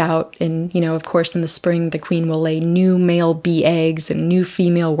kicked out. And, of course, in the spring, the queen will lay new male bee eggs and new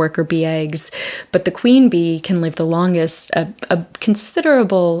female worker bee eggs. But the queen bee can live the longest, a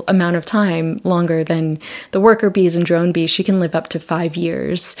considerable amount of time, longer than the worker bees and drone bees. She can live up to 5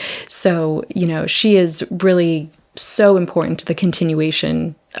 years. So, she is really so important to the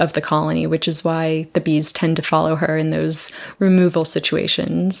continuation of the colony, which is why the bees tend to follow her in those removal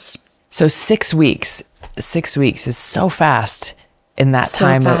situations. So 6 weeks. 6 weeks is so fast in that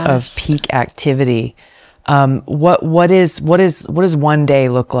time of peak activity. What does one day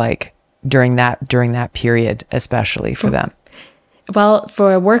look like during that period, especially for them? Well,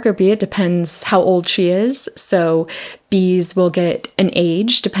 for a worker bee, it depends how old she is. So bees will get an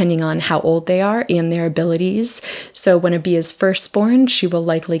age depending on how old they are and their abilities. So when a bee is first born, she will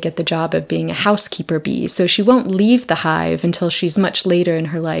likely get the job of being a housekeeper bee. So she won't leave the hive until she's much later in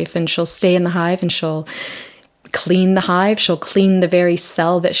her life, and she'll stay in the hive and she'll clean the hive. She'll clean the very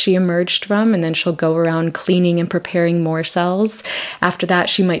cell that she emerged from, and then she'll go around cleaning and preparing more cells. After that,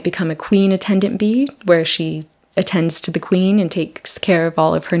 she might become a queen attendant bee, where she attends to the queen and takes care of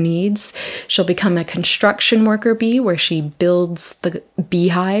all of her needs. She'll become a construction worker bee where she builds the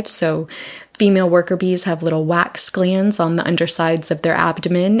beehive. So female worker bees have little wax glands on the undersides of their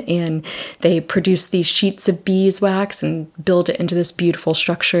abdomen, and they produce these sheets of beeswax and build it into this beautiful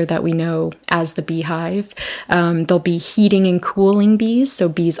structure that we know as the beehive. There'll be heating and cooling bees. So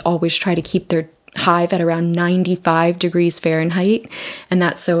bees always try to keep their hive at around 95 degrees Fahrenheit. And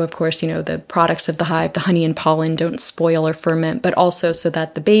that's so, of course, the products of the hive, the honey and pollen, don't spoil or ferment, but also so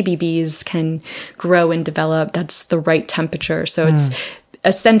that the baby bees can grow and develop. That's the right temperature. So it's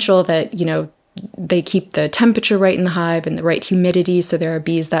essential that, they keep the temperature right in the hive and the right humidity. So there are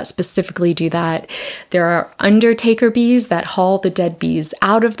bees that specifically do that. There are undertaker bees that haul the dead bees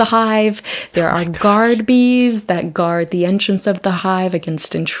out of the hive. There are guard bees that guard the entrance of the hive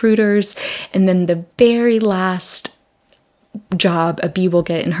against intruders. And then the very last job a bee will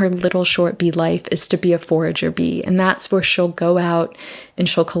get in her little short bee life is to be a forager bee. And that's where she'll go out and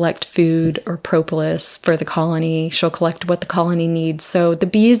she'll collect food or propolis for the colony. She'll collect what the colony needs. So the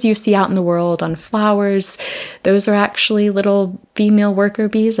bees you see out in the world on flowers, those are actually little female worker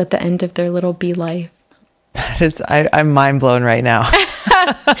bees at the end of their little bee life. I'm mind blown right now.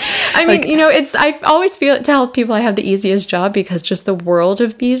 I mean, I always tell people I have the easiest job because just the world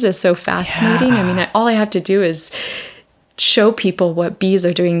of bees is so fascinating. Yeah. I mean, all I have to do is show people what bees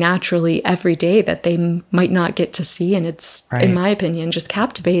are doing naturally every day that they might not get to see. And it's, in my opinion, just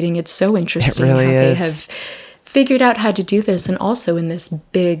captivating. It's so interesting how they have figured out how to do this. And also in this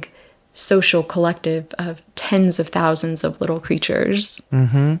big social collective of tens of thousands of little creatures.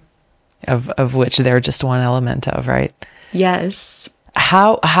 Mm-hmm. Of which they're just one element of, right? Yes.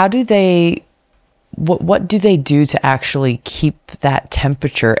 How do they, what do they do to actually keep that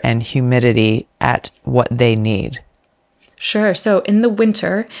temperature and humidity at what they need? Sure. So in the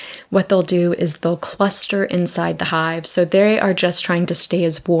winter, what they'll do is they'll cluster inside the hive. So they are just trying to stay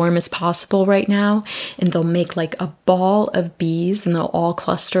as warm as possible right now. And they'll make like a ball of bees and they'll all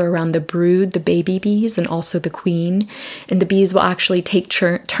cluster around the brood, the baby bees, and also the queen. And the bees will actually take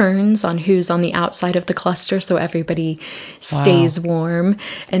turns on who's on the outside of the cluster so everybody stays warm.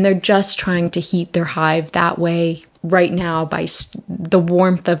 And they're just trying to heat their hive that way right now by the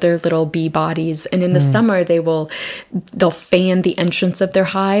warmth of their little bee bodies. And in the summer, they'll fan the entrance of their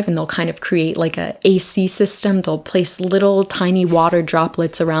hive and they'll kind of create like a AC system. They'll place little tiny water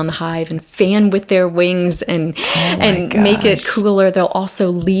droplets around the hive and fan with their wings and make it cooler. They'll also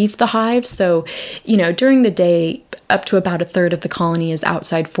leave the hive. So, during the day, up to about a third of the colony is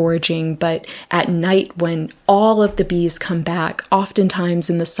outside foraging, but at night when all of the bees come back, oftentimes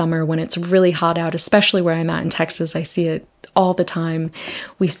in the summer when it's really hot out, especially where I'm at in Texas, I see it all the time.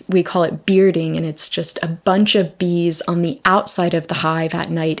 We call it bearding, and it's just a bunch of bees on the outside of the hive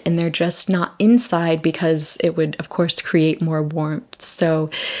at night, and they're just not inside because it would, of course, create more warmth. So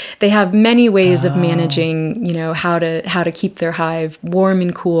they have many ways of managing, how to keep their hive warm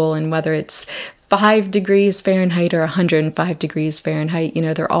and cool, and whether it's 5 degrees Fahrenheit or 105 degrees Fahrenheit,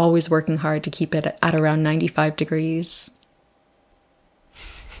 they're always working hard to keep it at around 95 degrees.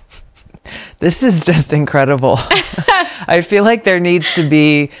 This is just incredible. I feel like there needs to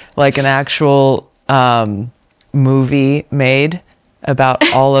be like an actual movie made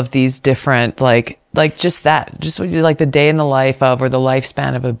about all of these different, like just what you do, like the day in the life of, or the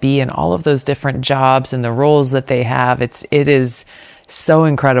lifespan of a bee and all of those different jobs and the roles that they have. It is so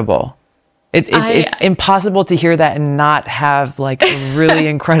incredible. It's impossible to hear that and not have like a really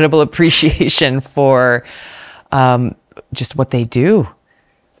incredible appreciation for just what they do.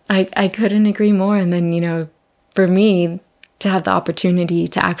 I couldn't agree more. And then, for me to have the opportunity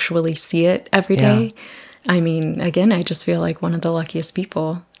to actually see it every day, I mean, again, I just feel like one of the luckiest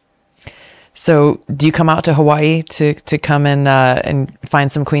people. So do you come out to Hawaii to come and find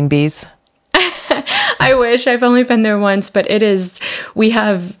some queen bees? I wish. I've only been there once, but we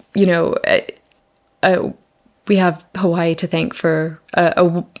have Hawaii to thank for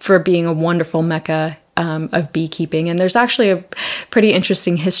being a wonderful mecca of beekeeping. And there's actually a pretty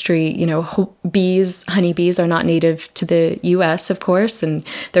interesting history. Honeybees are not native to the US, of course, and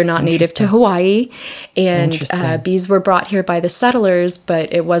they're not native to Hawaii. And bees were brought here by the settlers,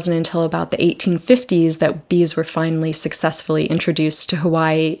 but it wasn't until about the 1850s that bees were finally successfully introduced to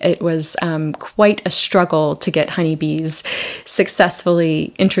Hawaii. It was quite a struggle to get honeybees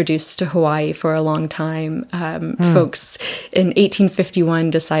successfully introduced to Hawaii for a long time. Folks in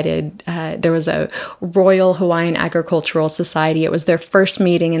 1851 decided there was a Royal Hawaiian Agricultural Society. It was their first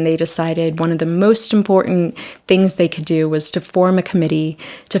meeting, and they decided one of the most important things they could do was to form a committee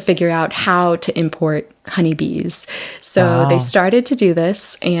to figure out how to import honeybees. So they started to do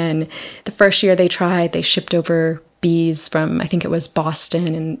this, and the first year they tried, they shipped over bees from, I think it was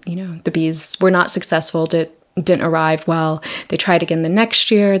Boston, and the bees were not successful, didn't arrive well. They tried again the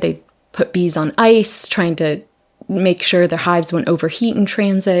next year. They put bees on ice, trying to make sure their hives wouldn't overheat in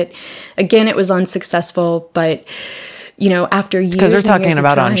transit. Again, it was unsuccessful, but after years, because we're talking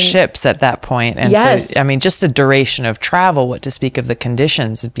about on ships at that point, and yes. So I mean, just the duration of travel, what to speak of the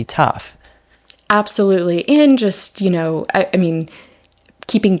conditions, would be tough. Absolutely, and just I mean,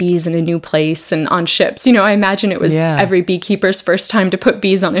 keeping bees in a new place and on ships. I imagine it was every beekeeper's first time to put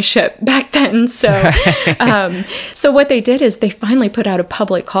bees on a ship back then. So, so what they did is they finally put out a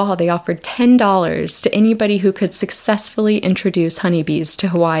public call. They offered $10 to anybody who could successfully introduce honeybees to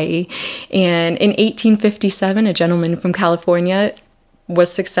Hawaii. And in 1857, a gentleman from California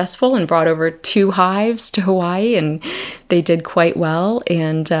was successful and brought over 2 hives to Hawaii, and they did quite well.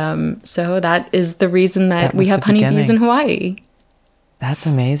 And so that is the reason that we have honeybees in Hawaii. That's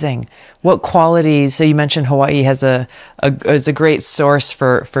amazing. What qualities? So you mentioned Hawaii has is a great source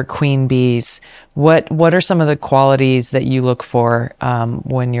for queen bees. What are some of the qualities that you look for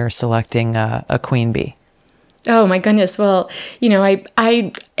when you're selecting a queen bee? Oh my goodness. Well,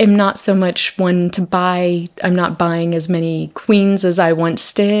 I am not so much one to buy. I'm not buying as many queens as I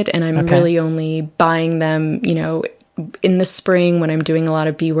once did, and I'm really only buying them, in the spring when I'm doing a lot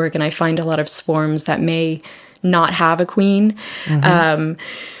of bee work, and I find a lot of swarms that may not have a queen.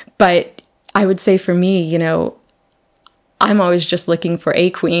 But I would say for me, I'm always just looking for a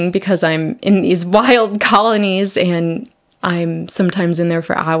queen because I'm in these wild colonies and I'm sometimes in there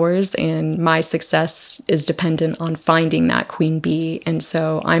for hours, and my success is dependent on finding that queen bee. And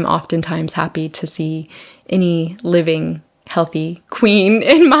so I'm oftentimes happy to see any living healthy queen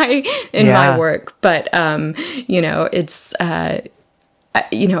in my work. But it's a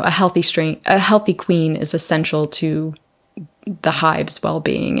healthy queen is essential to the hive's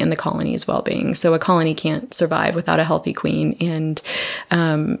well-being and the colony's well-being. So a colony can't survive without a healthy queen. And,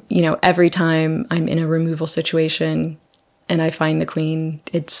 every time I'm in a removal situation and I find the queen,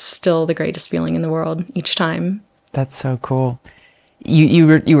 it's still the greatest feeling in the world each time. That's so cool. You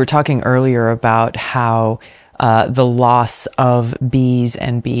were talking earlier about how the loss of bees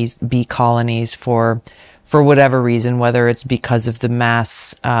and bee colonies for whatever reason, whether it's because of the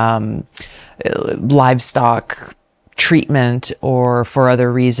mass livestock treatment or for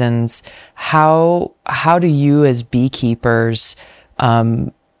other reasons, how do you as beekeepers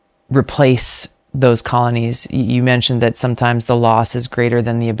replace those colonies? You mentioned that sometimes the loss is greater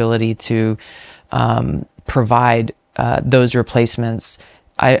than the ability to provide those replacements.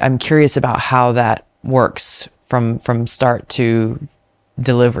 I'm curious about how that works from start to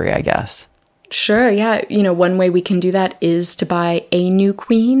delivery, I guess. Sure, yeah. One way we can do that is to buy a new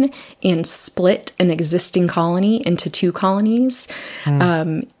queen and split an existing colony into 2 colonies.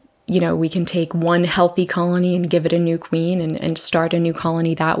 We can take one healthy colony and give it a new queen and start a new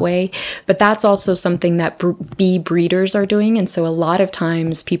colony that way. But that's also something that bee breeders are doing. And so a lot of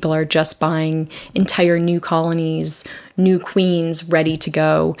times people are just buying entire new colonies, new queens ready to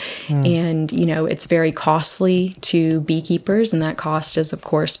go. And, it's very costly to beekeepers. And that cost is, of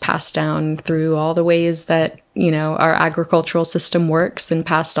course, passed down through all the ways that, our agricultural system works and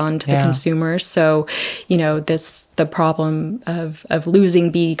passed on to the consumer. So, the problem of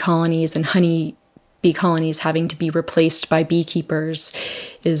losing bee colonies and honey bee colonies having to be replaced by beekeepers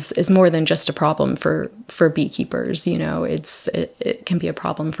is more than just a problem for beekeepers. It can be a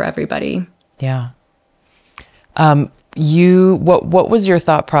problem for everybody. Yeah. What was your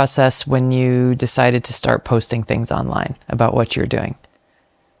thought process when you decided to start posting things online about what you're doing?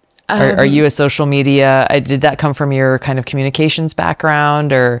 Are you a social media? Did that come from your kind of communications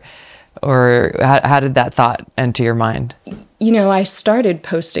background, or how did that thought enter your mind? I started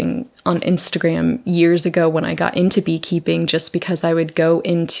posting on Instagram years ago when I got into beekeeping, just because I would go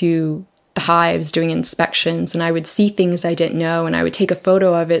into the hives doing inspections and I would see things I didn't know, and I would take a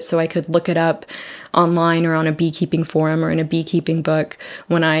photo of it so I could look it up online or on a beekeeping forum or in a beekeeping book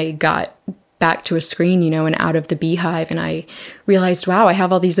when I got back to a screen, and out of the beehive. And I realized, wow, I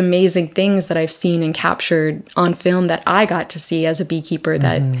have all these amazing things that I've seen and captured on film that I got to see as a beekeeper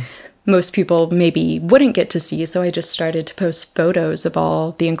that most people maybe wouldn't get to see. So I just started to post photos of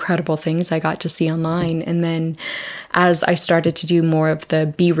all the incredible things I got to see online. And then as I started to do more of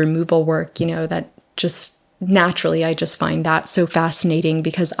the bee removal work, that just naturally, I just find that so fascinating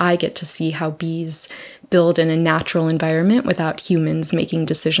because I get to see how bees build in a natural environment without humans making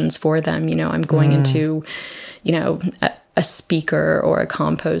decisions for them. I'm going into, a speaker or a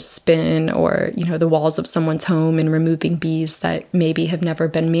compost bin or, the walls of someone's home and removing bees that maybe have never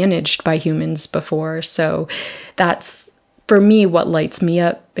been managed by humans before. So that's, for me, what lights me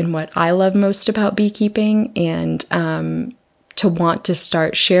up and what I love most about beekeeping. And to want to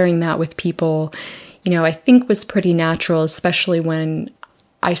start sharing that with people, I think was pretty natural, especially when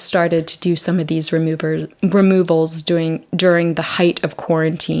I started to do some of these removals during the height of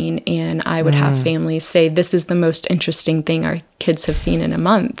quarantine. And I would have families say, this is the most interesting thing our kids have seen in a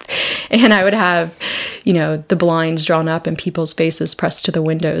month. And I would have, the blinds drawn up and people's faces pressed to the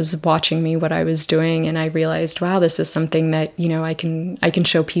windows watching me, what I was doing. And I realized, wow, this is something that, I can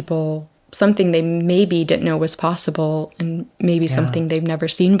show people something they maybe didn't know was possible and maybe something they've never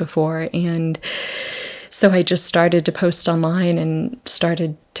seen before. And so I just started to post online and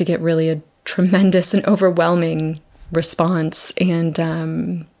started to get really a tremendous and overwhelming response. And,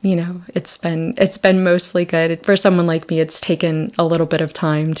 it's been mostly good. For someone like me, it's taken a little bit of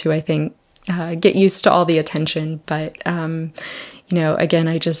time to, I think, get used to all the attention. But, again,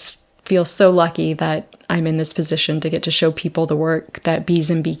 I just feel so lucky that I'm in this position to get to show people the work that bees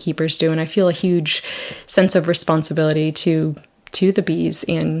and beekeepers do. And I feel a huge sense of responsibility to the bees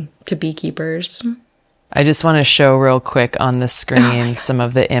and to beekeepers. I just want to show real quick on the screen some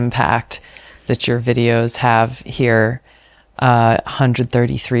of the impact that your videos have here.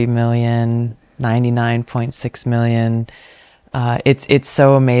 133 million, 99.6 million. It's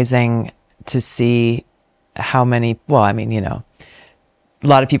so amazing to see how many, a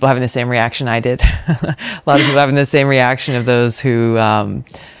lot of people having the same reaction I did. A lot of people having the same reaction of those who,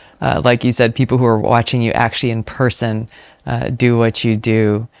 like you said, people who are watching you actually in person do what you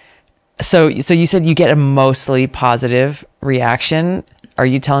do. So you said you get a mostly positive reaction. Are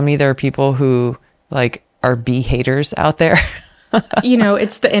you telling me there are people who are bee haters out there?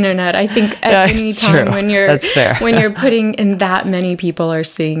 It's the internet. I think at any time when you're putting in that many people are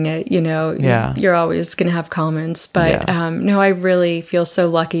seeing it, you're always going to have comments. But no, I really feel so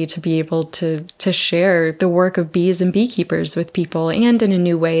lucky to be able to share the work of bees and beekeepers with people, and in a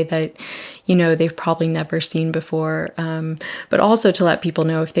new way that they've probably never seen before. But also to let people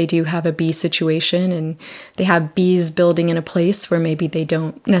know if they do have a bee situation and they have bees building in a place where maybe they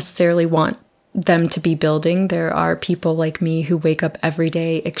don't necessarily want them to be building. There are people like me who wake up every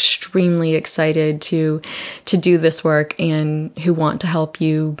day extremely excited to do this work and who want to help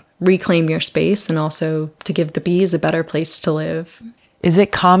you reclaim your space and also to give the bees a better place to live. Is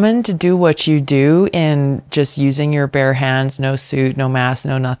it common to do what you do in just using your bare hands, no suit, no mask,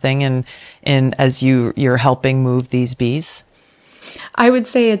 no nothing, and as you're helping move these bees? I would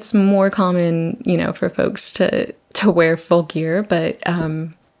say it's more common, for folks to wear full gear, but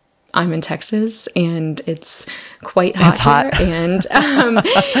I'm in Texas and it's quite hot here. And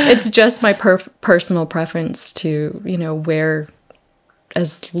it's just my personal preference to, wear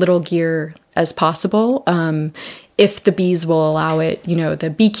as little gear as possible. If the bees will allow it,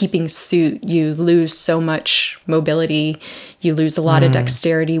 the beekeeping suit, you lose so much mobility, you lose a lot of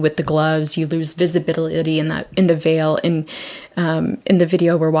dexterity with the gloves, you lose visibility in the veil. And in the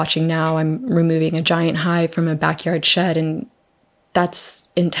video we're watching now, I'm removing a giant hive from a backyard shed, and that's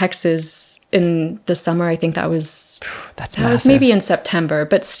in Texas in the summer. I think that was maybe in September,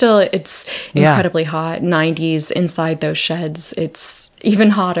 but still it's incredibly hot, 90s inside those sheds. It's even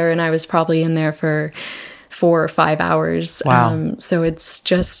hotter, and I was probably in there for 4 or 5 hours. Wow. So it's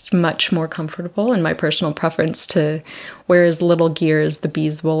just much more comfortable, and my personal preference to wear as little gear as the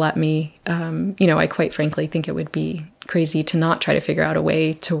bees will let me. I quite frankly think it would be crazy to not try to figure out a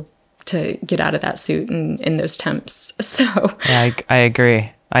way to get out of that suit in those temps. So yeah, I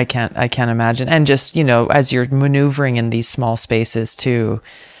agree. I can't imagine. And just, as you're maneuvering in these small spaces too,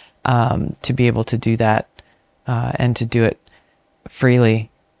 to be able to do that, and to do it freely.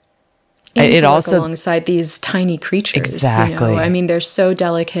 And it also alongside these tiny creatures. Exactly. I mean, they're so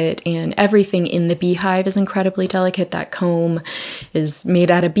delicate, and everything in the beehive is incredibly delicate. That comb is made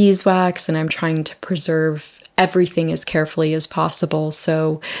out of beeswax, and I'm trying to preserve everything as carefully as possible.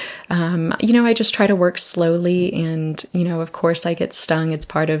 So, I just try to work slowly, and, of course I get stung. It's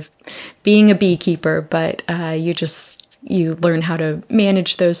part of being a beekeeper, but you learn how to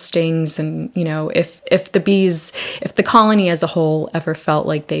manage those stings. And, if the colony as a whole ever felt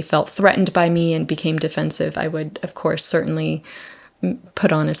like they felt threatened by me and became defensive, I would, of course, certainly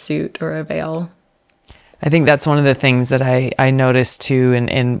put on a suit or a veil. I think that's one of the things that I noticed too,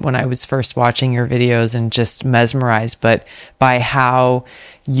 and when I was first watching your videos and just mesmerized, but by how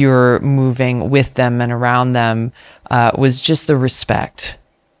you're moving with them and around them, was just the respect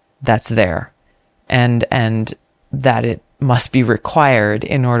that's there, and that it must be required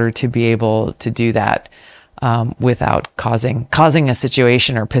in order to be able to do that without causing a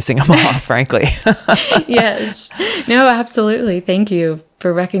situation or pissing them off, frankly. Yes. No, absolutely. Thank you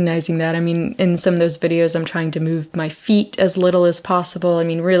for recognizing that. I mean, in some of those videos, I'm trying to move my feet as little as possible. I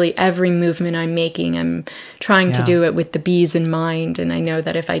mean, really every movement I'm making, I'm trying to do it with the bees in mind. And I know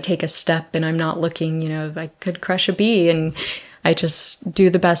that if I take a step and I'm not looking, you know, I could crush a bee, and I just do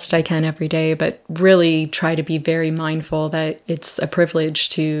the best I can every day, but really try to be very mindful that it's a privilege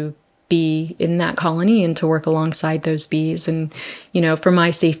to be in that colony and to work alongside those bees. And, you know, for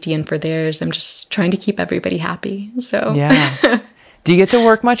my safety and for theirs, I'm just trying to keep everybody happy. So, yeah. Do you get to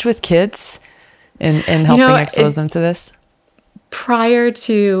work much with kids in helping expose them to this? Prior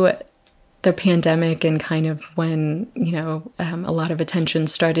to the pandemic and kind of when, you know, a lot of attention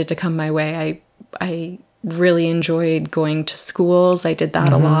started to come my way, I really enjoyed going to schools. I did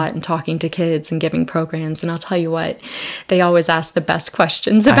that a lot, and talking to kids and giving programs. And I'll tell you what, they always ask the best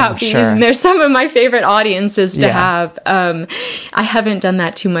questions about bees. Sure. And they're some of my favorite audiences to have. I haven't done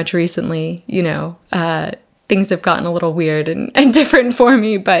that too much recently. You know, things have gotten a little weird and different for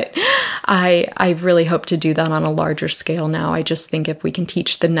me, but I really hope to do that on a larger scale now. I just think if we can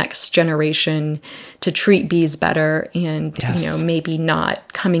teach the next generation to treat bees better, and, you know, maybe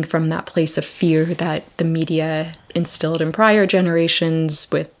not coming from that place of fear that the media instilled in prior generations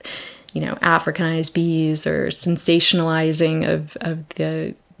with, you know, Africanized bees or sensationalizing of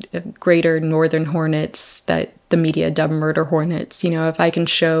the greater northern hornets that the media dub murder hornets. You know, if I can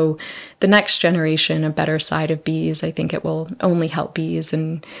show the next generation a better side of bees, I think it will only help bees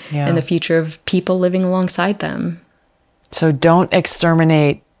and the future of people living alongside them. So don't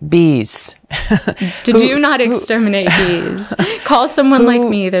exterminate bees. Do not exterminate bees. Call someone like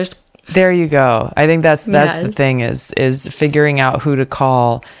me. There you go. I think that's the thing is figuring out who to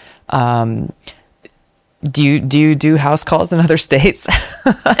call. Do you do house calls in other states?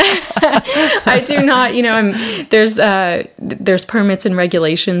 I do not. You know, there's permits and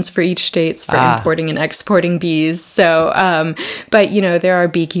regulations for each state for importing and exporting bees. So, but you know, there are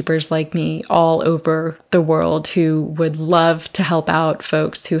beekeepers like me all over the world who would love to help out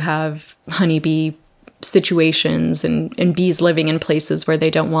folks who have honeybee situations and bees living in places where they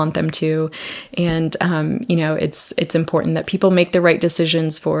don't want them to. And, you know, it's important that people make the right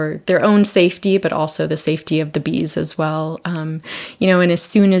decisions for their own safety, but also the safety of the bees as well. You know, and as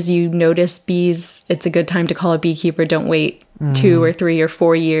soon as you notice bees, it's a good time to call a beekeeper. Don't wait 2 or 3 or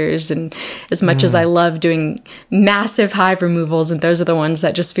 4 years. And as much as I love doing massive hive removals, and those are the ones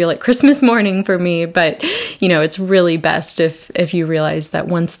that just feel like Christmas morning for me, but you know, it's really best if you realize that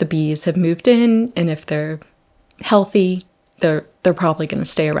once the bees have moved in, and if they're healthy, they're probably going to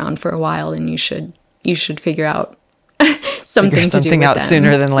stay around for a while, and you should figure out something to do with out them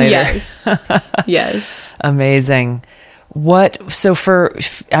sooner than later. Yes. Yes. Amazing.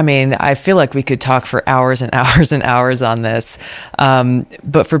 I mean, I feel like we could talk for hours and hours and hours on this.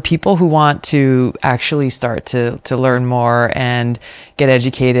 But for people who want to actually start to learn more and get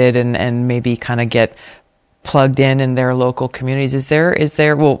educated and maybe kind of get plugged in their local communities, is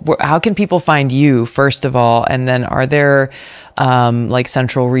there, well, how can people find you, first of all? And then are there, like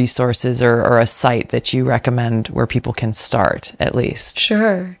central resources or a site that you recommend where people can start at least?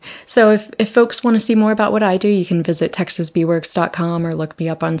 Sure. So if folks want to see more about what I do, you can visit texasbeeworks.com or look me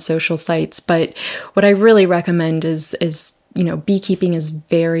up on social sites. But what I really recommend is, you know, beekeeping is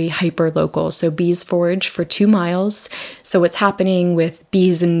very hyper local. So bees forage for 2 miles. So what's happening with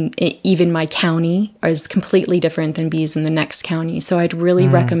bees in even my county is completely different than bees in the next county. So I'd really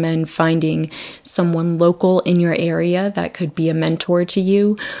recommend finding someone local in your area that could be a mentor to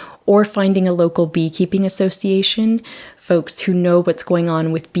you, or finding a local beekeeping association. Folks who know what's going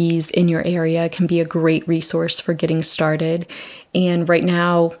on with bees in your area can be a great resource for getting started. And right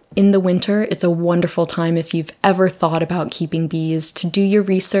now, in the winter, it's a wonderful time, if you've ever thought about keeping bees, to do your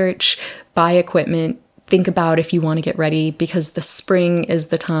research, buy equipment, think about if you want to get ready, because the spring is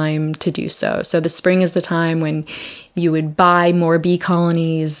the time to do so. So the spring is the time when you would buy more bee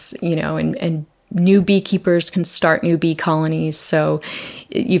colonies, you know, and new beekeepers can start new bee colonies. So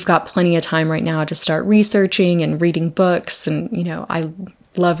you've got plenty of time right now to start researching and reading books. And, you know,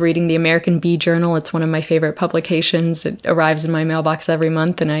 love reading the American Bee Journal. It's one of my favorite publications. It arrives in my mailbox every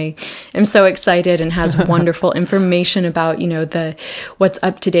month, and I am so excited, and has wonderful information about, what's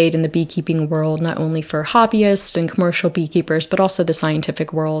up to date in the beekeeping world, not only for hobbyists and commercial beekeepers, but also the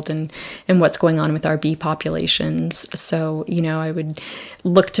scientific world and what's going on with our bee populations. So, I would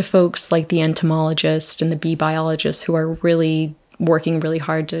look to folks like the entomologists and the bee biologists who are really working really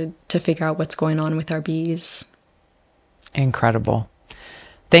hard to figure out what's going on with our bees. Incredible.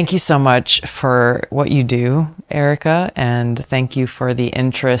 Thank you so much for what you do, Erica, and thank you for the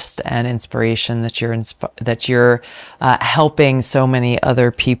interest and inspiration that you're helping so many other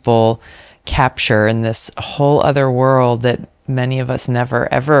people capture in this whole other world that many of us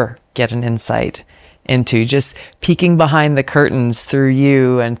never ever get an insight into. Just peeking behind the curtains through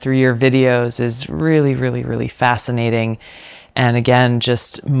you and through your videos is really, really, really fascinating. And again,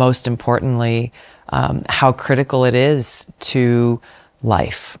 just most importantly, how critical it is to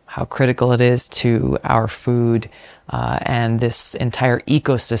life, how critical it is to our food, and this entire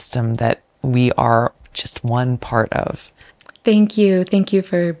ecosystem that we are just one part of. Thank you. Thank you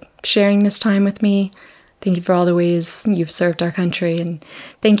for sharing this time with me. Thank you for all the ways you've served our country. And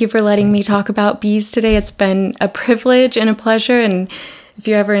thank you for letting me talk about bees today. It's been a privilege and a pleasure. And if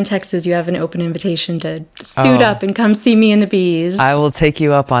you're ever in Texas, you have an open invitation to suit up and come see me and the bees. I will take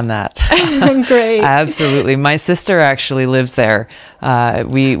you up on that. Great. Absolutely. My sister actually lives there.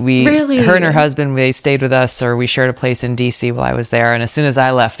 Really? Her and her husband, they stayed with us, or we shared a place in DC while I was there. And as soon as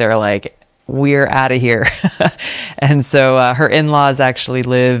I left, they were like, we're out of here. And so her in-laws actually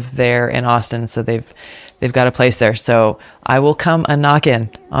live there in Austin. So they've got a place there. So I will come a knocking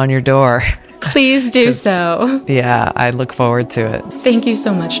on your door. Please do so. Yeah, I look forward to it. Thank you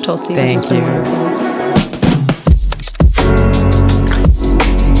so much, Tulsi. This has been wonderful.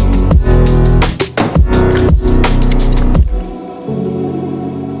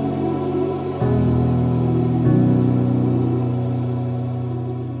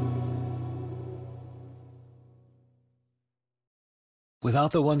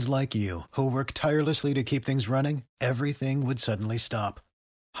 Without the ones like you, who work tirelessly to keep things running, everything would suddenly stop.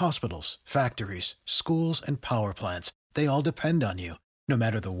 Hospitals, factories, schools, and power plants, they all depend on you. No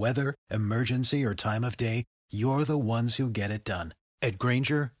matter the weather, emergency, or time of day, you're the ones who get it done. At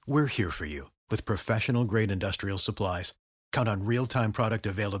Grainger, we're here for you with professional-grade industrial supplies. Count on real-time product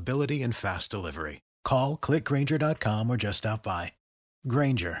availability and fast delivery. Call, click Grainger.com, or just stop by.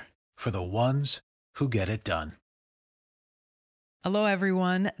 Grainger, for the ones who get it done. Hello,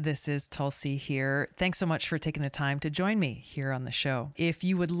 everyone. This is Tulsi here. Thanks so much for taking the time to join me here on the show. If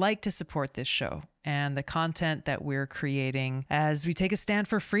you would like to support this show and the content that we're creating as we take a stand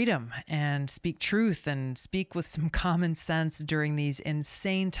for freedom and speak truth and speak with some common sense during these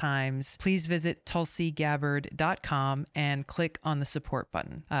insane times, please visit tulsigabbard.com and click on the support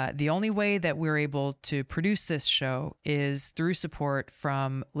button. The only way that we're able to produce this show is through support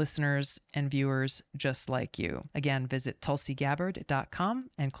from listeners and viewers just like you. Again, visit tulsigabbard.com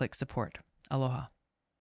and click support. Aloha.